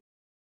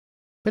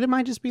 But it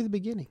might just be the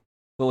beginning.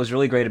 What was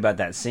really great about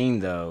that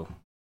scene, though,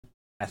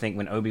 I think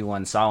when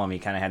Obi-Wan saw him, he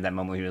kind of had that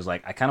moment where he was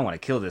like, I kind of want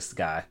to kill this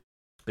guy.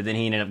 But then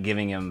he ended up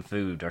giving him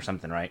food or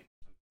something, right?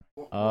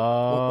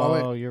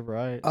 Oh, you're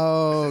right.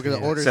 Oh, because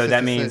the order. So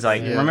that means,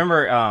 like,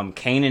 remember,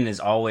 Kanan is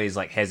always,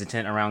 like,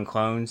 hesitant around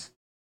clones,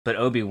 but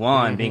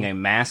Obi-Wan, being a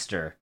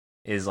master,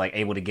 is, like,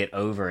 able to get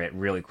over it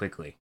really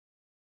quickly.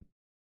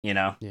 You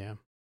know? Yeah.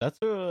 That's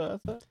a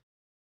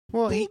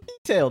well,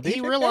 detailed.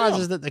 He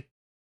realizes that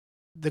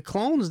the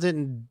clones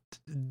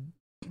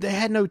they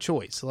had no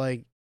choice.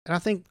 Like, and I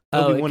think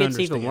it gets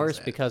even worse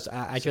because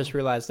I just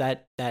realized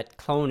that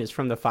clone is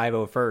from the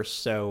 501st,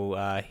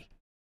 so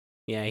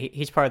yeah,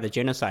 he's part of the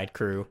genocide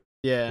crew.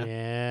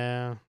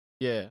 Yeah.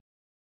 They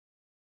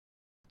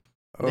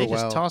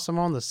just toss him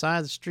on the side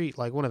of the street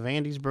like one of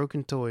Andy's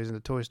broken toys in the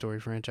Toy Story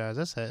franchise.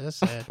 That's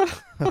sad.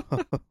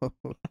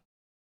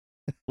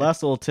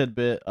 Last little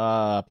tidbit,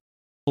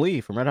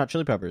 Flea from Red Hot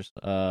Chili Peppers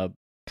kind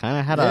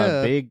of had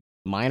a big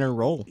minor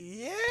role.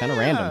 Yeah. Kind of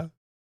random.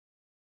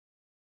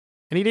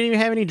 And he didn't even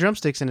have any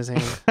drumsticks in his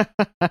hand.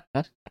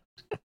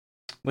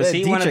 Was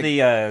he one of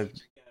the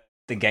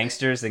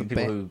gangsters, the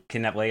people who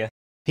kidnapped Leia?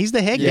 He's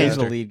the head gangster. He's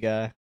the lead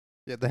guy.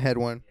 Yeah, the head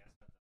one.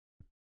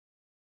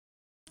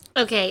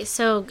 Okay,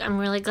 so I'm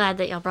really glad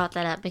that y'all brought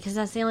that up because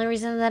that's the only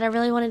reason that I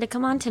really wanted to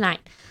come on tonight.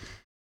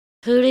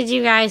 Who did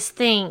you guys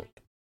think,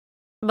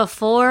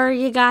 before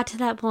you got to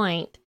that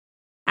point,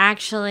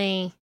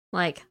 actually,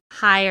 like,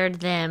 hired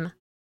them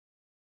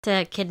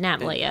to kidnap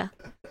Leia?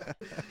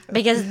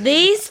 Because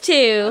these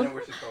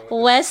two,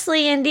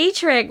 Wesley and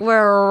Dietrich,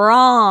 were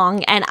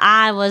wrong and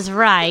I was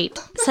right.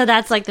 So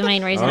that's like the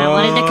main reason I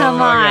wanted to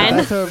come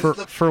on.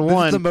 For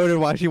one, this is the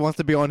motive why she wants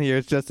to be on here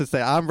is just to say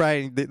I'm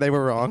right and they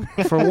were wrong.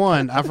 For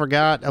one, I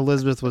forgot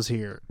Elizabeth was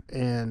here,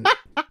 and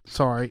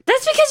sorry.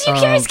 That's because you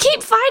guys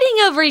keep fighting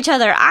over each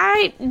other.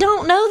 I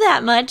don't know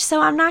that much, so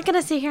I'm not going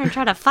to sit here and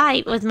try to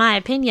fight with my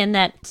opinion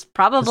that's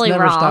probably wrong.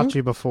 That has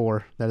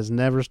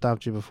never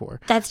stopped you before.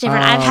 That's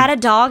different. I've had a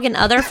dog in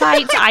other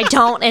fights. I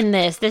don't in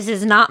this. This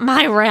is not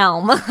my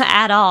realm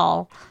at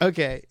all.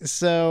 Okay,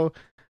 so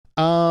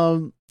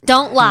don't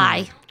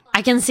lie.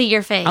 I can see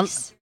your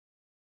face.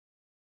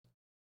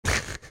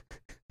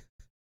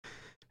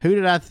 Who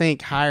did I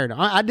think hired?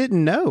 I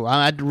didn't know.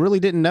 I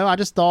really didn't know. I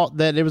just thought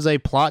that it was a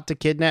plot to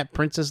kidnap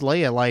Princess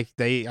Leia.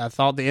 I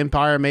thought the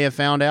Empire may have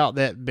found out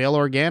that Bail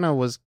Organa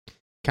was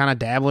kind of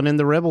dabbling in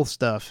the rebel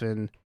stuff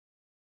and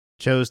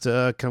chose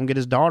to come get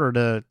his daughter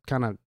to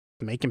kind of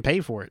make him pay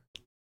for it.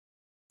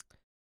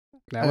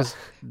 That was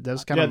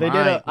kind of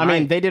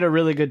they did a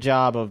really good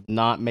job of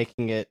not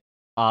making it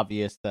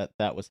obvious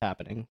that was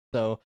happening.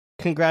 So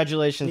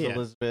congratulations,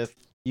 Elizabeth.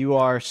 You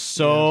are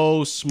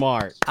so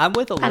smart. I'm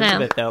with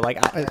Elizabeth though. Like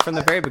from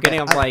the very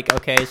beginning, I'm like,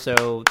 okay,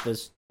 so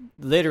this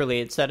literally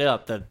it set it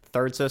up. The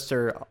third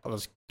sister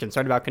was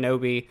concerned about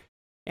Kenobi,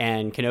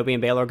 and Kenobi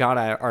and Bail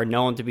Organa are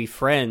known to be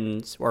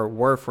friends or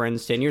were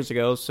friends 10 years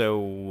ago. So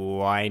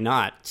why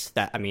not?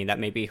 That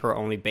may be her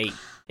only bait.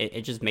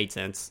 It just made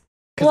sense.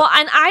 Well,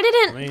 and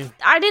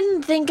I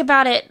didn't think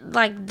about it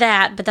like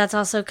that, but that's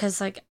also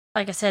because like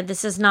I said,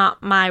 this is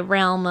not my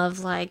realm of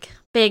like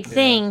big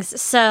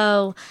things.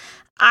 So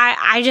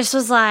I just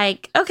was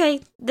like, okay,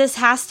 this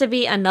has to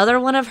be another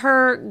one of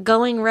her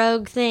going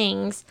rogue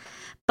things.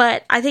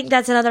 But I think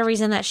that's another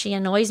reason that she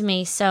annoys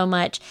me so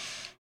much.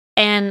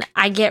 And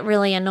I get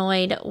really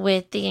annoyed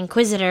with the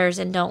Inquisitors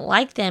and don't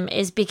like them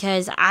is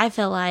because I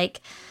feel like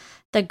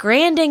the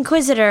Grand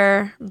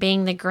Inquisitor,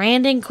 being the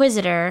Grand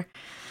Inquisitor,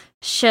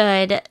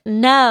 should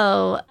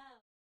know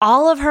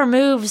all of her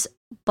moves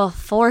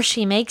before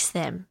she makes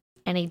them.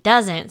 and he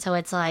doesn't. So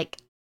it's like,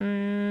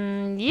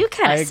 you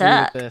kind I of agree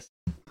suck. with this.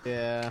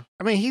 Yeah.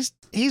 I mean,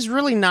 he's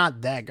really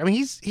not that. I mean,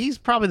 he's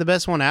probably the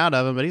best one out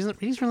of them, but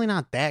he's really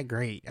not that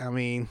great. I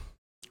mean,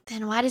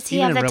 Then why does he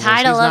even have in the Rebels,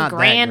 title he's of not that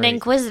Grand great.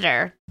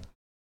 Inquisitor?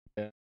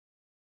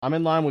 I'm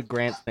in line with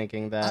Grant's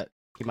thinking that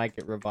he might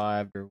get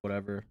revived or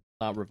whatever.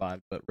 Not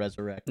revived, but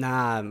resurrected.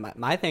 Nah,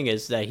 my thing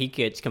is that he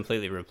gets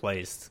completely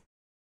replaced.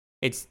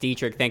 It's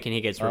Dietrich thinking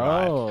he gets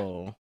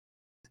revived.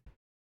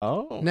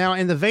 Oh. now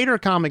in the Vader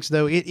comics,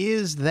 though, it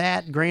is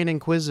that Grand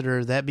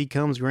Inquisitor that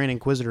becomes Grand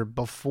Inquisitor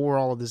before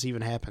all of this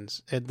even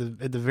happens at the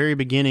very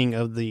beginning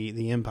of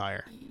the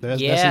Empire.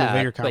 That's in the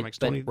Vader comics.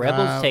 but 20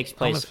 Rebels takes I don't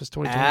know place if it's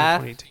 2020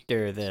 or 2018.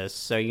 after this,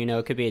 so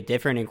it could be a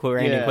different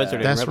Grand Yeah, Inquisitor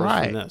than that's Rebels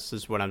right. from this.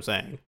 Is what I'm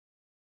saying.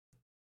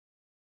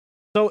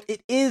 So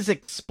it is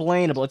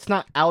explainable. It's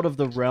not out of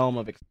the realm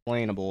of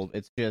explainable.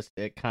 It's just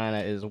it kind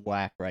of is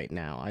whack right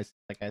now.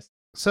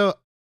 So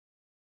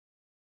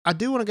I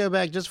do want to go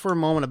back just for a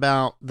moment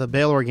about the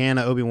Bail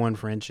Organa Obi-Wan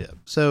friendship.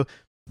 So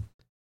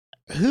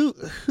who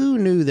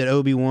knew that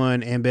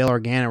Obi-Wan and Bail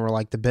Organa were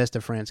like the best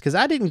of friends? Because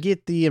I didn't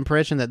get the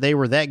impression that they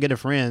were that good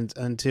of friends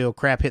until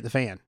crap hit the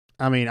fan.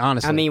 I mean,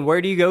 honestly. I mean,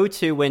 where do you go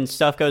to when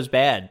stuff goes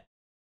bad?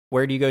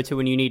 Where do you go to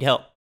when you need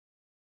help?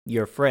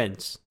 Your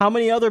friends. How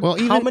many other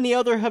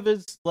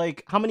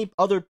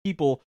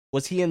people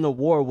was he in the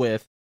war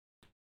with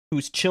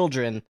whose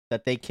children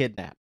that they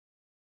kidnapped?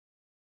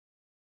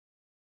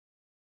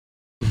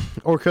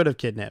 or could have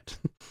kidnapped.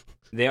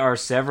 There are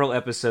several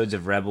episodes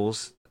of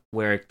Rebels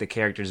where the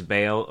characters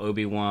Bail,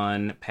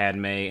 Obi-Wan,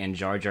 Padme, and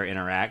Jar Jar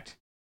interact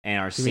and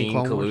are You mean seen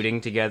Clone Wars?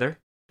 colluding together.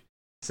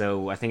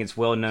 So I think it's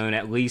well known,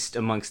 at least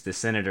amongst the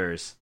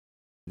senators,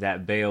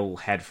 that Bail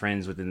had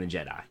friends within the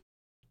Jedi,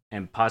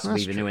 and possibly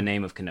That's even knew true. a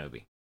name of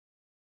Kenobi.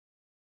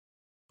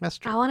 That's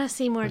I true. want to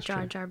see more That's Jar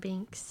true. Jar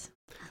Binks.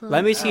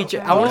 Let me see.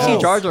 Jar I want to see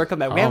Oh. Jar Jar come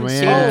back. We Oh, haven't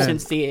seen man. him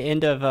since the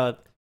end of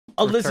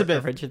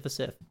Elizabeth. Revenge of the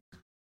Sith.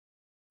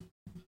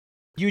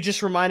 You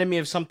just reminded me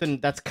of something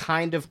that's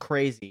kind of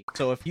crazy.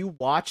 So if you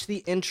watch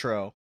the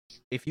intro,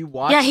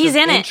 Yeah, he's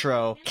the in it.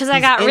 intro, 'Cause I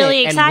he's got in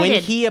really it, and when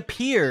excited. he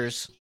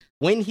appears,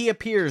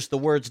 the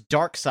words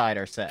 "dark side"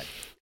 are said,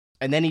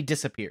 and then he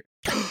disappears.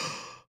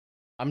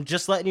 I'm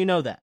just letting you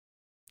know that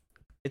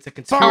it's a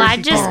conspiracy. Oh, I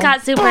just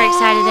got super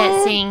excited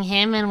at seeing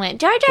him and went,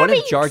 Jar Jar What if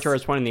Binks! Jar Jar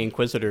is one of the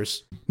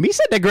Inquisitors? Me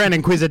said the Grand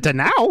Inquisitor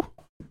now.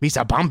 Me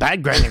said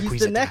Bombad Grand He's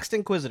Inquisitor. the next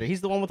Inquisitor.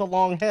 He's the one with a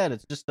long head.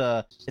 It's just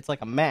it's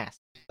like a mask.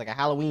 It's like a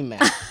Halloween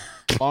mask.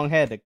 Long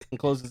head that can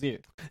close his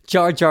ears.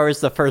 Jar Jar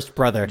is the first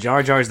brother.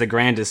 Jar Jar is the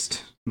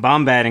grandest.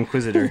 Bombad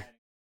Inquisitor.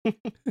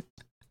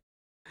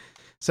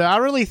 So I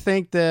really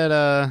think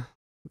that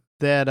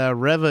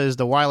Reva is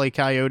the Wile E.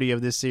 Coyote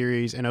of this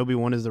series, and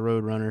Obi-Wan is the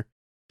Roadrunner.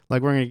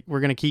 Like we're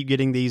gonna keep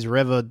getting these.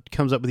 Reva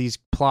comes up with these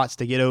plots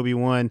to get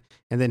Obi-Wan,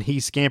 and then he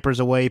scampers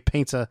away,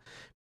 paints a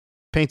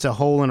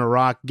hole in a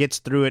rock, gets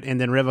through it, and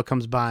then Reva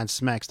comes by and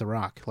smacks the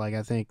rock. Like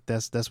I think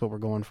that's what we're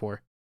going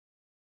for.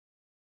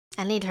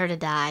 I need her to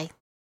die.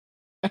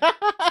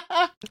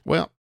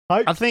 Well,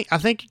 I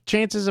think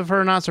chances of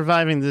her not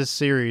surviving this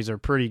series are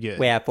pretty good.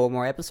 We have 4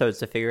 more episodes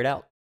to figure it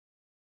out.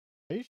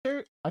 Are you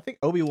sure? I think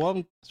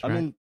Obi-Wan. That's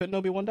right. Couldn't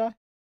Obi-Wan die?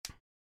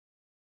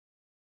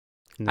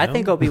 I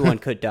think No? Obi-Wan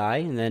could die,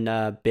 and then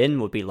Ben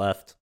would be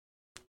left.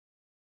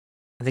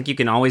 I think you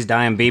can always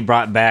die and be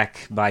brought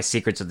back by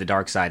Secrets of the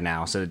Dark Side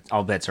now, so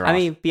all bets are off. I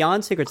mean,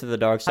 beyond Secrets of the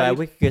Dark Side,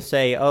 we could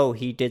say, oh,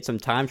 he did some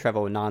time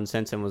travel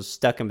nonsense and was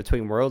stuck in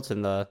between worlds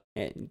in the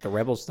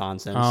Rebels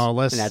nonsense. Oh,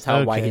 let's- and that's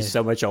why okay. he's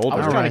so much older. I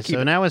was All trying right, to keep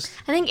so it- now it's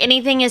I think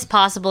anything is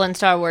possible in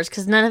Star Wars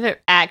because none of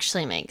it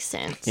actually makes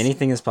sense.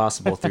 anything is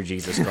possible through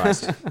Jesus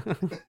Christ.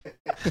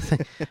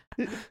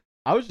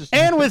 I was just.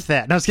 and with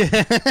that, no, I was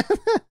kidding.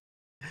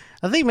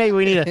 I think maybe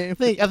we need I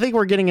think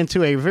we're getting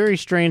into a very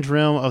strange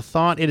realm of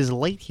thought. It is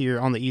late here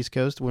on the East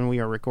Coast when we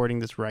are recording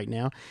this right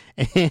now,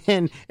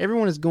 and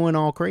everyone is going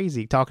all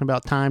crazy talking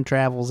about time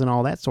travels and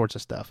all that sorts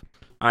of stuff.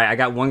 All right, I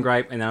got one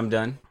gripe and then I'm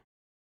done.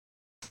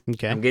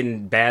 Okay. I'm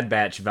getting Bad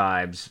Batch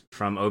vibes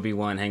from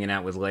Obi-Wan hanging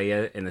out with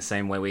Leia in the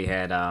same way we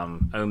had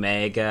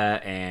Omega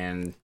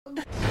and...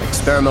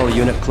 Experimental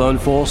Unit Clone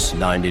Force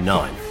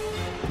 99.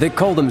 They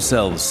call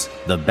themselves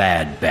the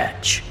Bad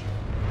Batch.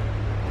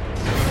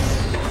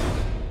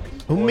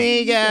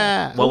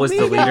 Omega. What was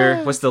the Omega!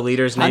 leader? What's the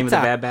leader's name of the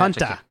Hunter. Bad Batch?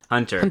 Hunter.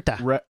 Hunter.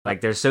 Hunter. Like,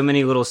 there's so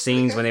many little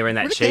scenes when they were in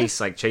that chase,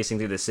 like chasing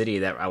through the city,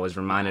 that I was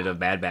reminded of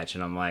Bad Batch,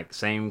 and I'm like,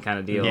 same kind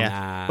of deal.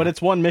 Yeah. But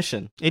it's one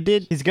mission. It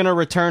did. He's gonna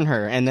return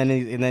her, and then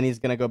he's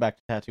gonna go back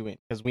to Tatooine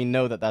because we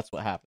know that that's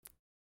what happened.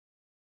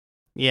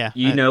 Yeah.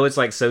 You know it's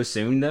like so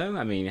soon, though?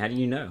 I mean, how do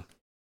you know?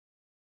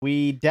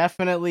 We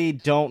definitely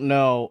don't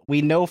know.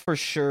 We know for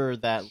sure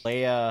that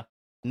Leia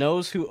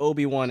knows who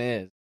Obi-Wan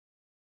is,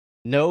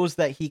 knows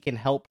that he can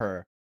help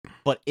her,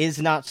 but is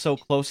not so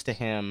close to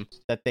him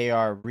that they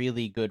are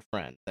really good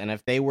friends. And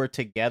if they were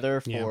together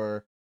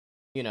for,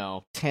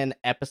 10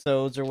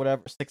 episodes or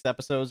whatever, 6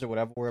 episodes or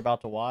whatever we're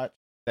about to watch,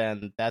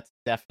 then that's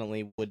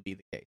definitely would be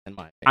the case, in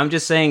my opinion. I'm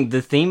just saying,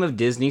 the theme of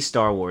Disney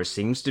Star Wars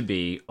seems to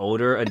be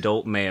older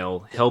adult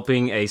male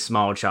helping a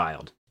small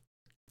child.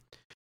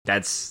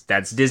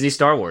 that's Disney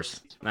Star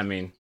Wars. I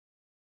mean,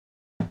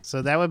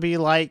 So that would be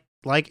like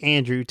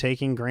Andrew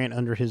taking Grant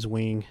under his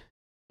wing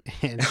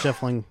and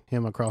shuffling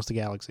him across the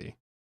galaxy.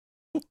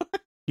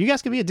 You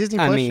guys could be a Disney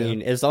Plus I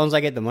mean, as long as I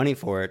get the money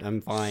for it,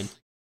 I'm fine.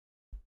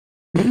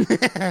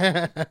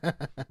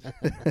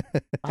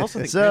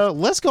 So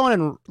let's go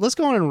on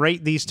and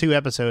rate these 2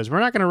 episodes. We're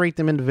not going to rate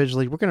them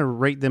individually. We're going to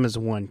rate them as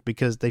one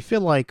because they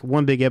feel like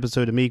one big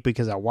episode to me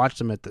because I watched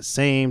them at the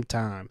same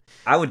time.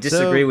 I would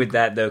disagree with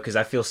that though because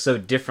I feel so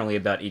differently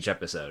about each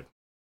episode.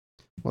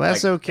 Well,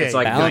 that's okay. It's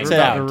like balance it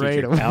out.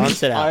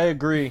 Balance it out. I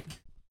agree.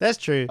 That's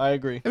true. I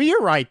agree. I mean,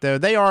 you're right though.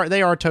 They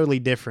are totally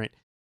different.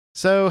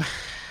 So,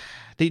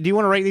 do you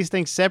want to rate these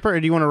things separate, or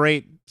do you want to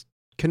rate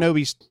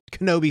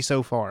Kenobi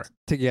so far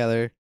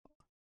Together.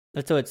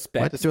 Let's do it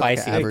Let's do it like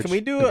spicy. an average. Can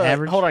we do An a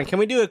average? hold on? Can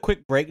we do a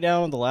quick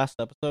breakdown of the last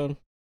episode,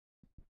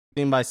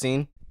 scene by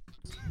scene?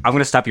 I'm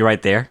gonna stop you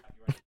right there.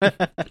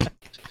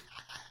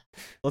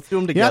 Let's do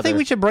them together. Yeah, I think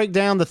we should break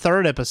down the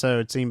 3rd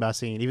episode scene by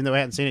scene, even though I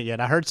hadn't seen it yet.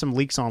 I heard some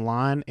leaks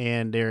online,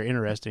 and they're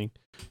interesting.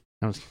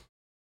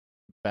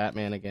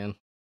 Batman again.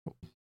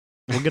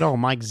 We'll get all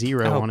Mike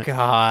Zero on it.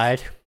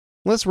 God.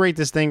 Let's rate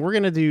this thing. We're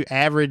gonna do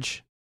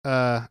average.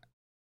 We're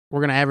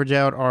gonna average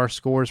out our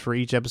scores for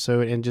each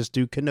episode and just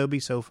do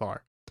Kenobi so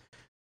far.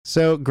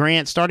 So,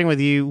 Grant, starting with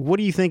you, what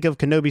do you think of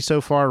Kenobi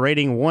so far?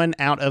 Rating 1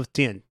 out of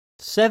 10.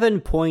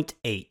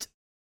 7.8.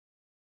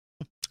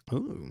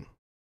 Ooh.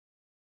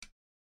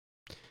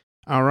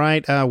 All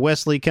right,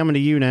 Wesley, coming to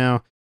you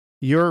now.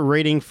 Your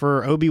rating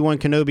for Obi-Wan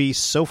Kenobi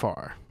so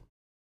far?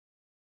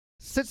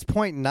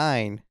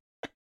 6.9.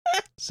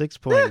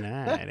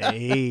 6.9.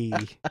 Hey.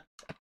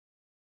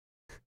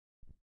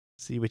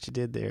 See what you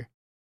did there.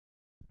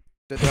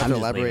 Don't have I'm to just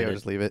elaborate leaving or it.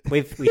 just leave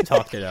it. We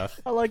talked enough.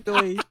 I like the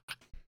way.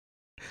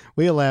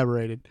 We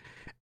elaborated.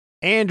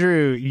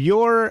 Andrew,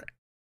 your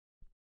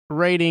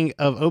rating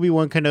of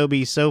Obi-Wan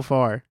Kenobi so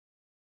far?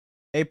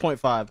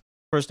 8.5.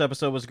 First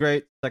episode was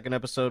great. Second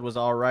episode was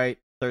all right.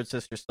 Third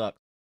sister sucked.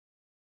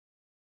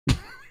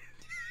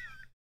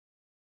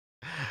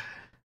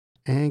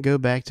 And go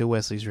back to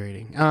Wesley's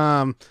rating.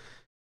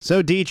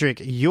 So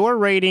Dietrich, your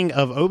rating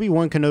of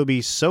Obi-Wan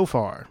Kenobi so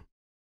far?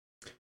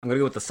 I'm gonna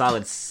go with a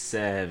solid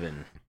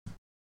 7.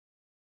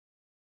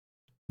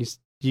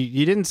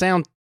 You didn't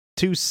sound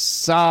too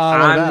solid.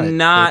 about it, I'm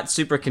not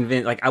super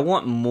convinced. Like, I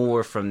want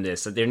more from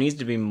this. There needs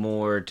to be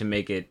more to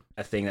make it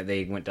a thing that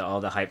they went to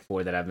all the hype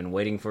for that I've been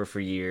waiting for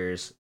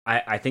years.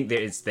 I think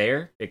that it's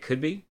there. It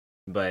could be,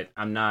 but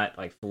I'm not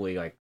like fully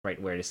like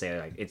right where to say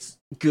like it's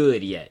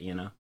good yet. You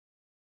know.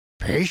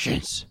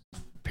 Patience.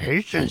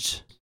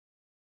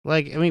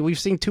 Like, I mean, we've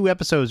seen 2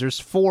 episodes.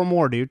 There's 4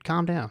 more, dude.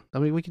 Calm down. I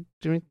mean,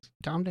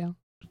 calm down.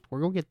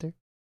 We're gonna get there.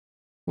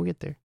 We'll get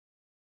there.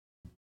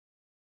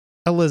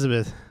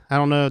 Elizabeth, I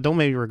don't know. Don't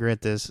make me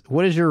regret this.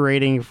 What is your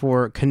rating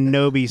for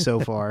Kenobi so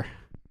far?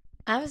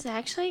 I was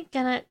actually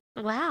gonna.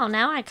 Wow,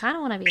 now I kind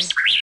of want to be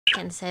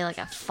and say like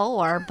a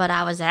 4, but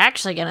I was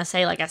actually gonna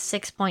say like a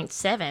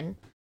 6.7.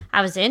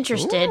 I was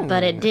interested,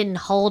 but it didn't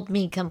hold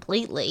me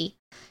completely.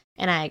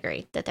 And I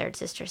agree. The third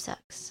sister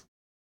sucks.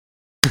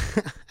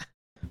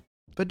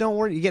 But don't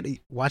worry, you get to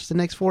watch the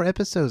next 4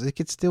 episodes. It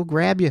could still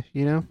grab you,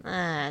 you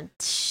know?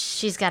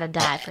 She's got to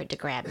die for it to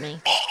grab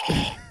me.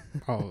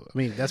 Oh, I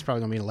mean, that's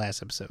probably going to be the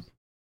last episode.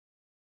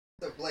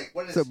 So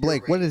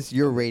Blake, what is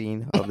your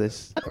rating of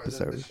this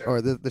episode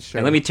or the show?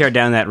 And let me tear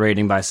down that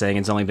rating by saying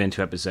it's only been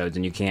 2 episodes,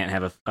 and you can't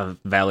have a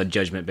valid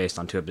judgment based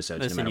on 2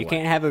 episodes. Listen, no matter you what.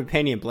 can't have an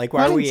opinion, Blake.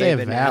 Well, Why I are we didn't say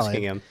even valid.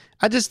 asking him?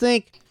 I just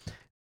think,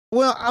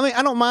 well, I mean,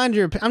 I don't mind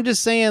your, I'm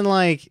just saying,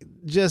 like,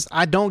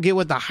 I don't get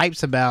what the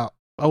hype's about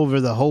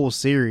over the whole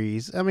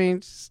series. I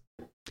mean, just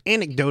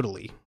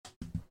anecdotally.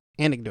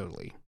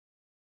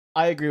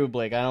 I agree with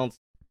Blake. I don't.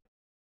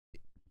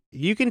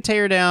 You can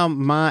tear down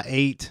my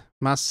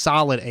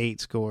solid 8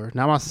 score.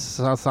 Not my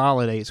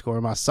solid 8 score,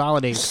 my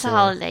solid 8 score.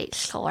 Solid 8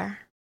 score.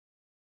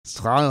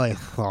 Solid.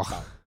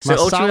 So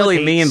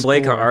ultimately, me and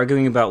Blake score. are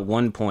arguing about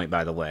 1 point.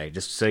 By the way,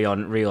 just so y'all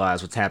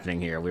realize what's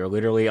happening here, we are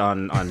literally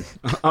on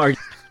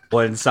arguing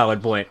 1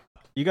 solid point.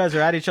 You guys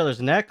are at each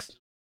other's necks.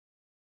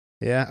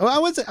 Yeah. Well,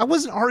 I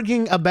wasn't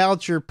arguing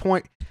about your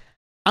point.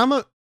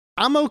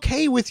 I'm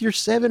okay with your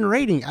 7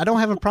 rating. I don't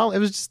have a problem. It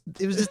was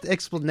just the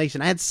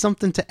explanation. I had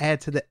something to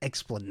add to the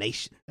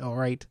explanation. All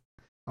right.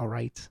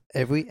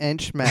 Every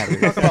inch matters.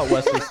 Talk about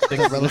Wesley's Is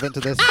it relevant to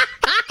this?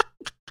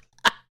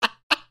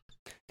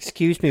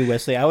 Excuse me,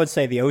 Wesley. I would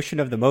say the ocean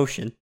of the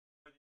motion.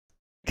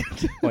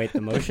 Wait,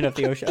 the motion of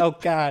the ocean. Oh,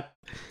 God.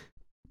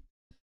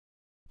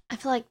 I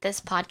feel like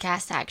this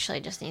podcast actually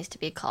just needs to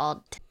be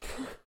called.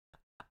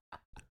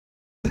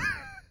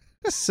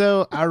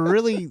 So I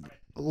really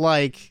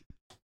like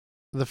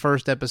the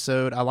first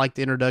episode. I like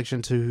the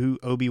introduction to who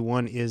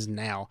Obi-Wan is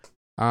now.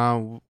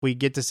 We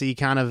get to see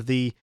kind of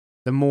the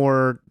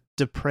more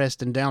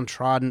depressed and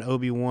downtrodden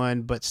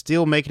Obi-Wan, but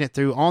still making it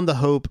through on the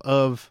hope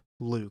of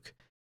Luke.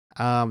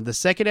 The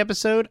second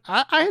episode,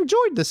 I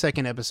enjoyed the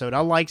second episode.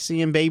 I like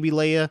seeing baby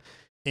Leia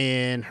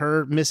and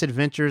her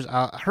misadventures.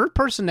 Her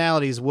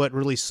personality is what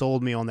really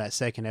sold me on that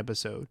second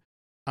episode.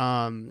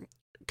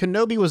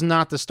 Kenobi was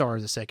not the star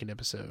of the second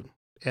episode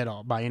at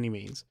all, by any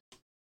means.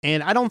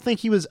 And I don't think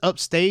he was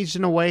upstaged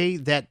in a way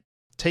that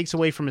takes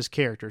away from his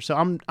character. So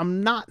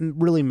I'm not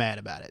really mad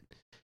about it.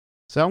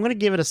 So I'm going to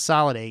give it a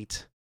solid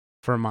 8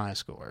 for my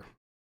score.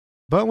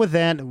 But with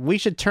that, we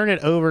should turn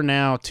it over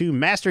now to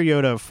Master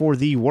Yoda for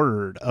the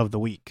word of the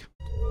week.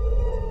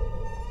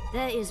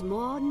 There is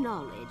more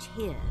knowledge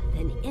here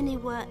than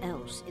anywhere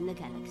else in the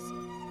galaxy.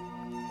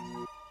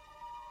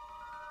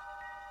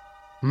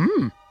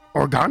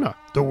 Organa,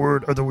 the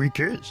word of the week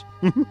is.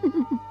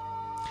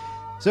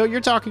 So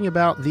you're talking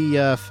about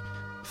the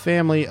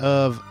family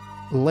of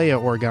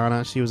Leia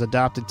Organa. She was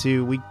adopted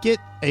too. We get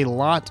a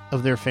lot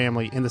of their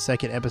family in the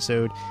second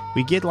episode.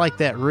 We get like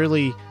that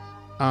really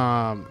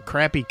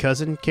crappy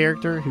cousin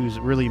character who's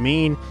really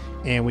mean,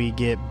 and we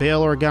get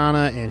Bail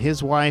Organa and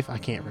his wife. I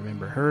can't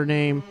remember her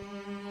name.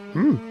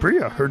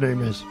 Priya, her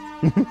name is.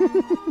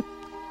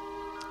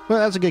 Well,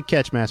 that's a good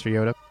catch, Master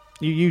Yoda.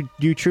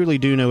 You truly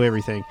do know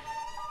everything.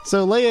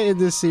 So Leia in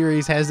this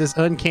series has this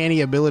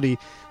uncanny ability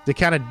to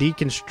kind of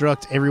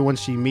deconstruct everyone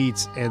she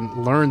meets and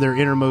learn their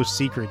innermost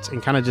secrets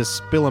and kind of just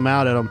spill them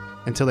out at them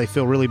until they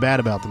feel really bad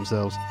about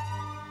themselves.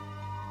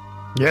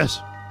 Yes,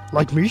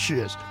 like me she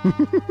is.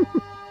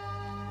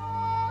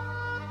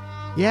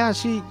 Yeah,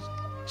 she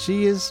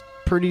is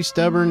pretty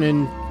stubborn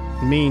and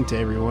mean to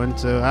everyone,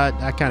 so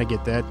I kind of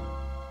get that.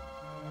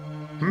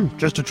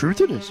 Just the truth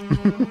it is.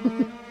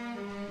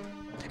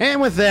 And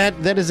with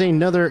that, that is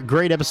another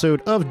great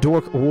episode of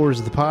Dork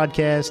Wars, the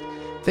podcast.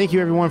 Thank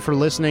you, everyone, for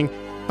listening.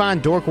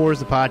 Find Dork Wars,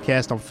 the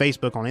podcast on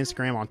Facebook, on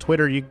Instagram, on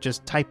Twitter. You can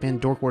just type in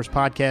Dork Wars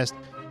Podcast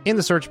in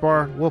the search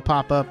bar. We'll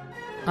pop up.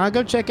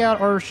 Go check out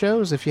our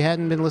shows if you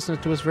hadn't been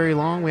listening to us very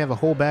long. We have a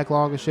whole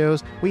backlog of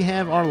shows. We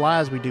have our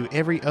lives we do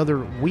every other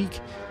week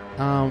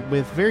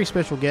with very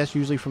special guests,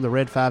 usually from the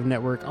Red 5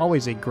 Network.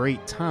 Always a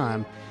great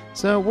time.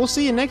 So we'll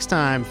see you next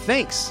time.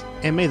 Thanks,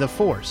 and may the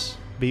Force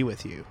be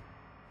with you.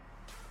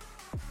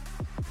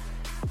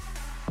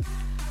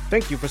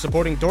 Thank you for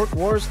supporting Dork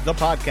Wars, the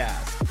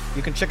podcast.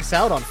 You can check us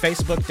out on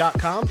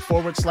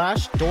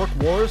Facebook.com/Dork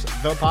Wars,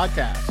 the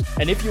podcast.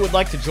 And if you would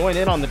like to join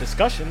in on the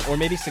discussion or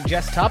maybe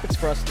suggest topics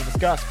for us to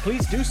discuss,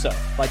 please do so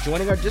by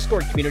joining our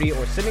Discord community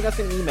or sending us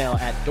an email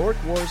at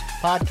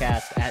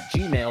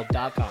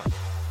dorkwarspodcast@gmail.com.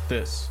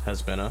 This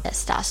has been a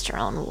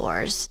Testosterone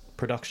Wars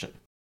production.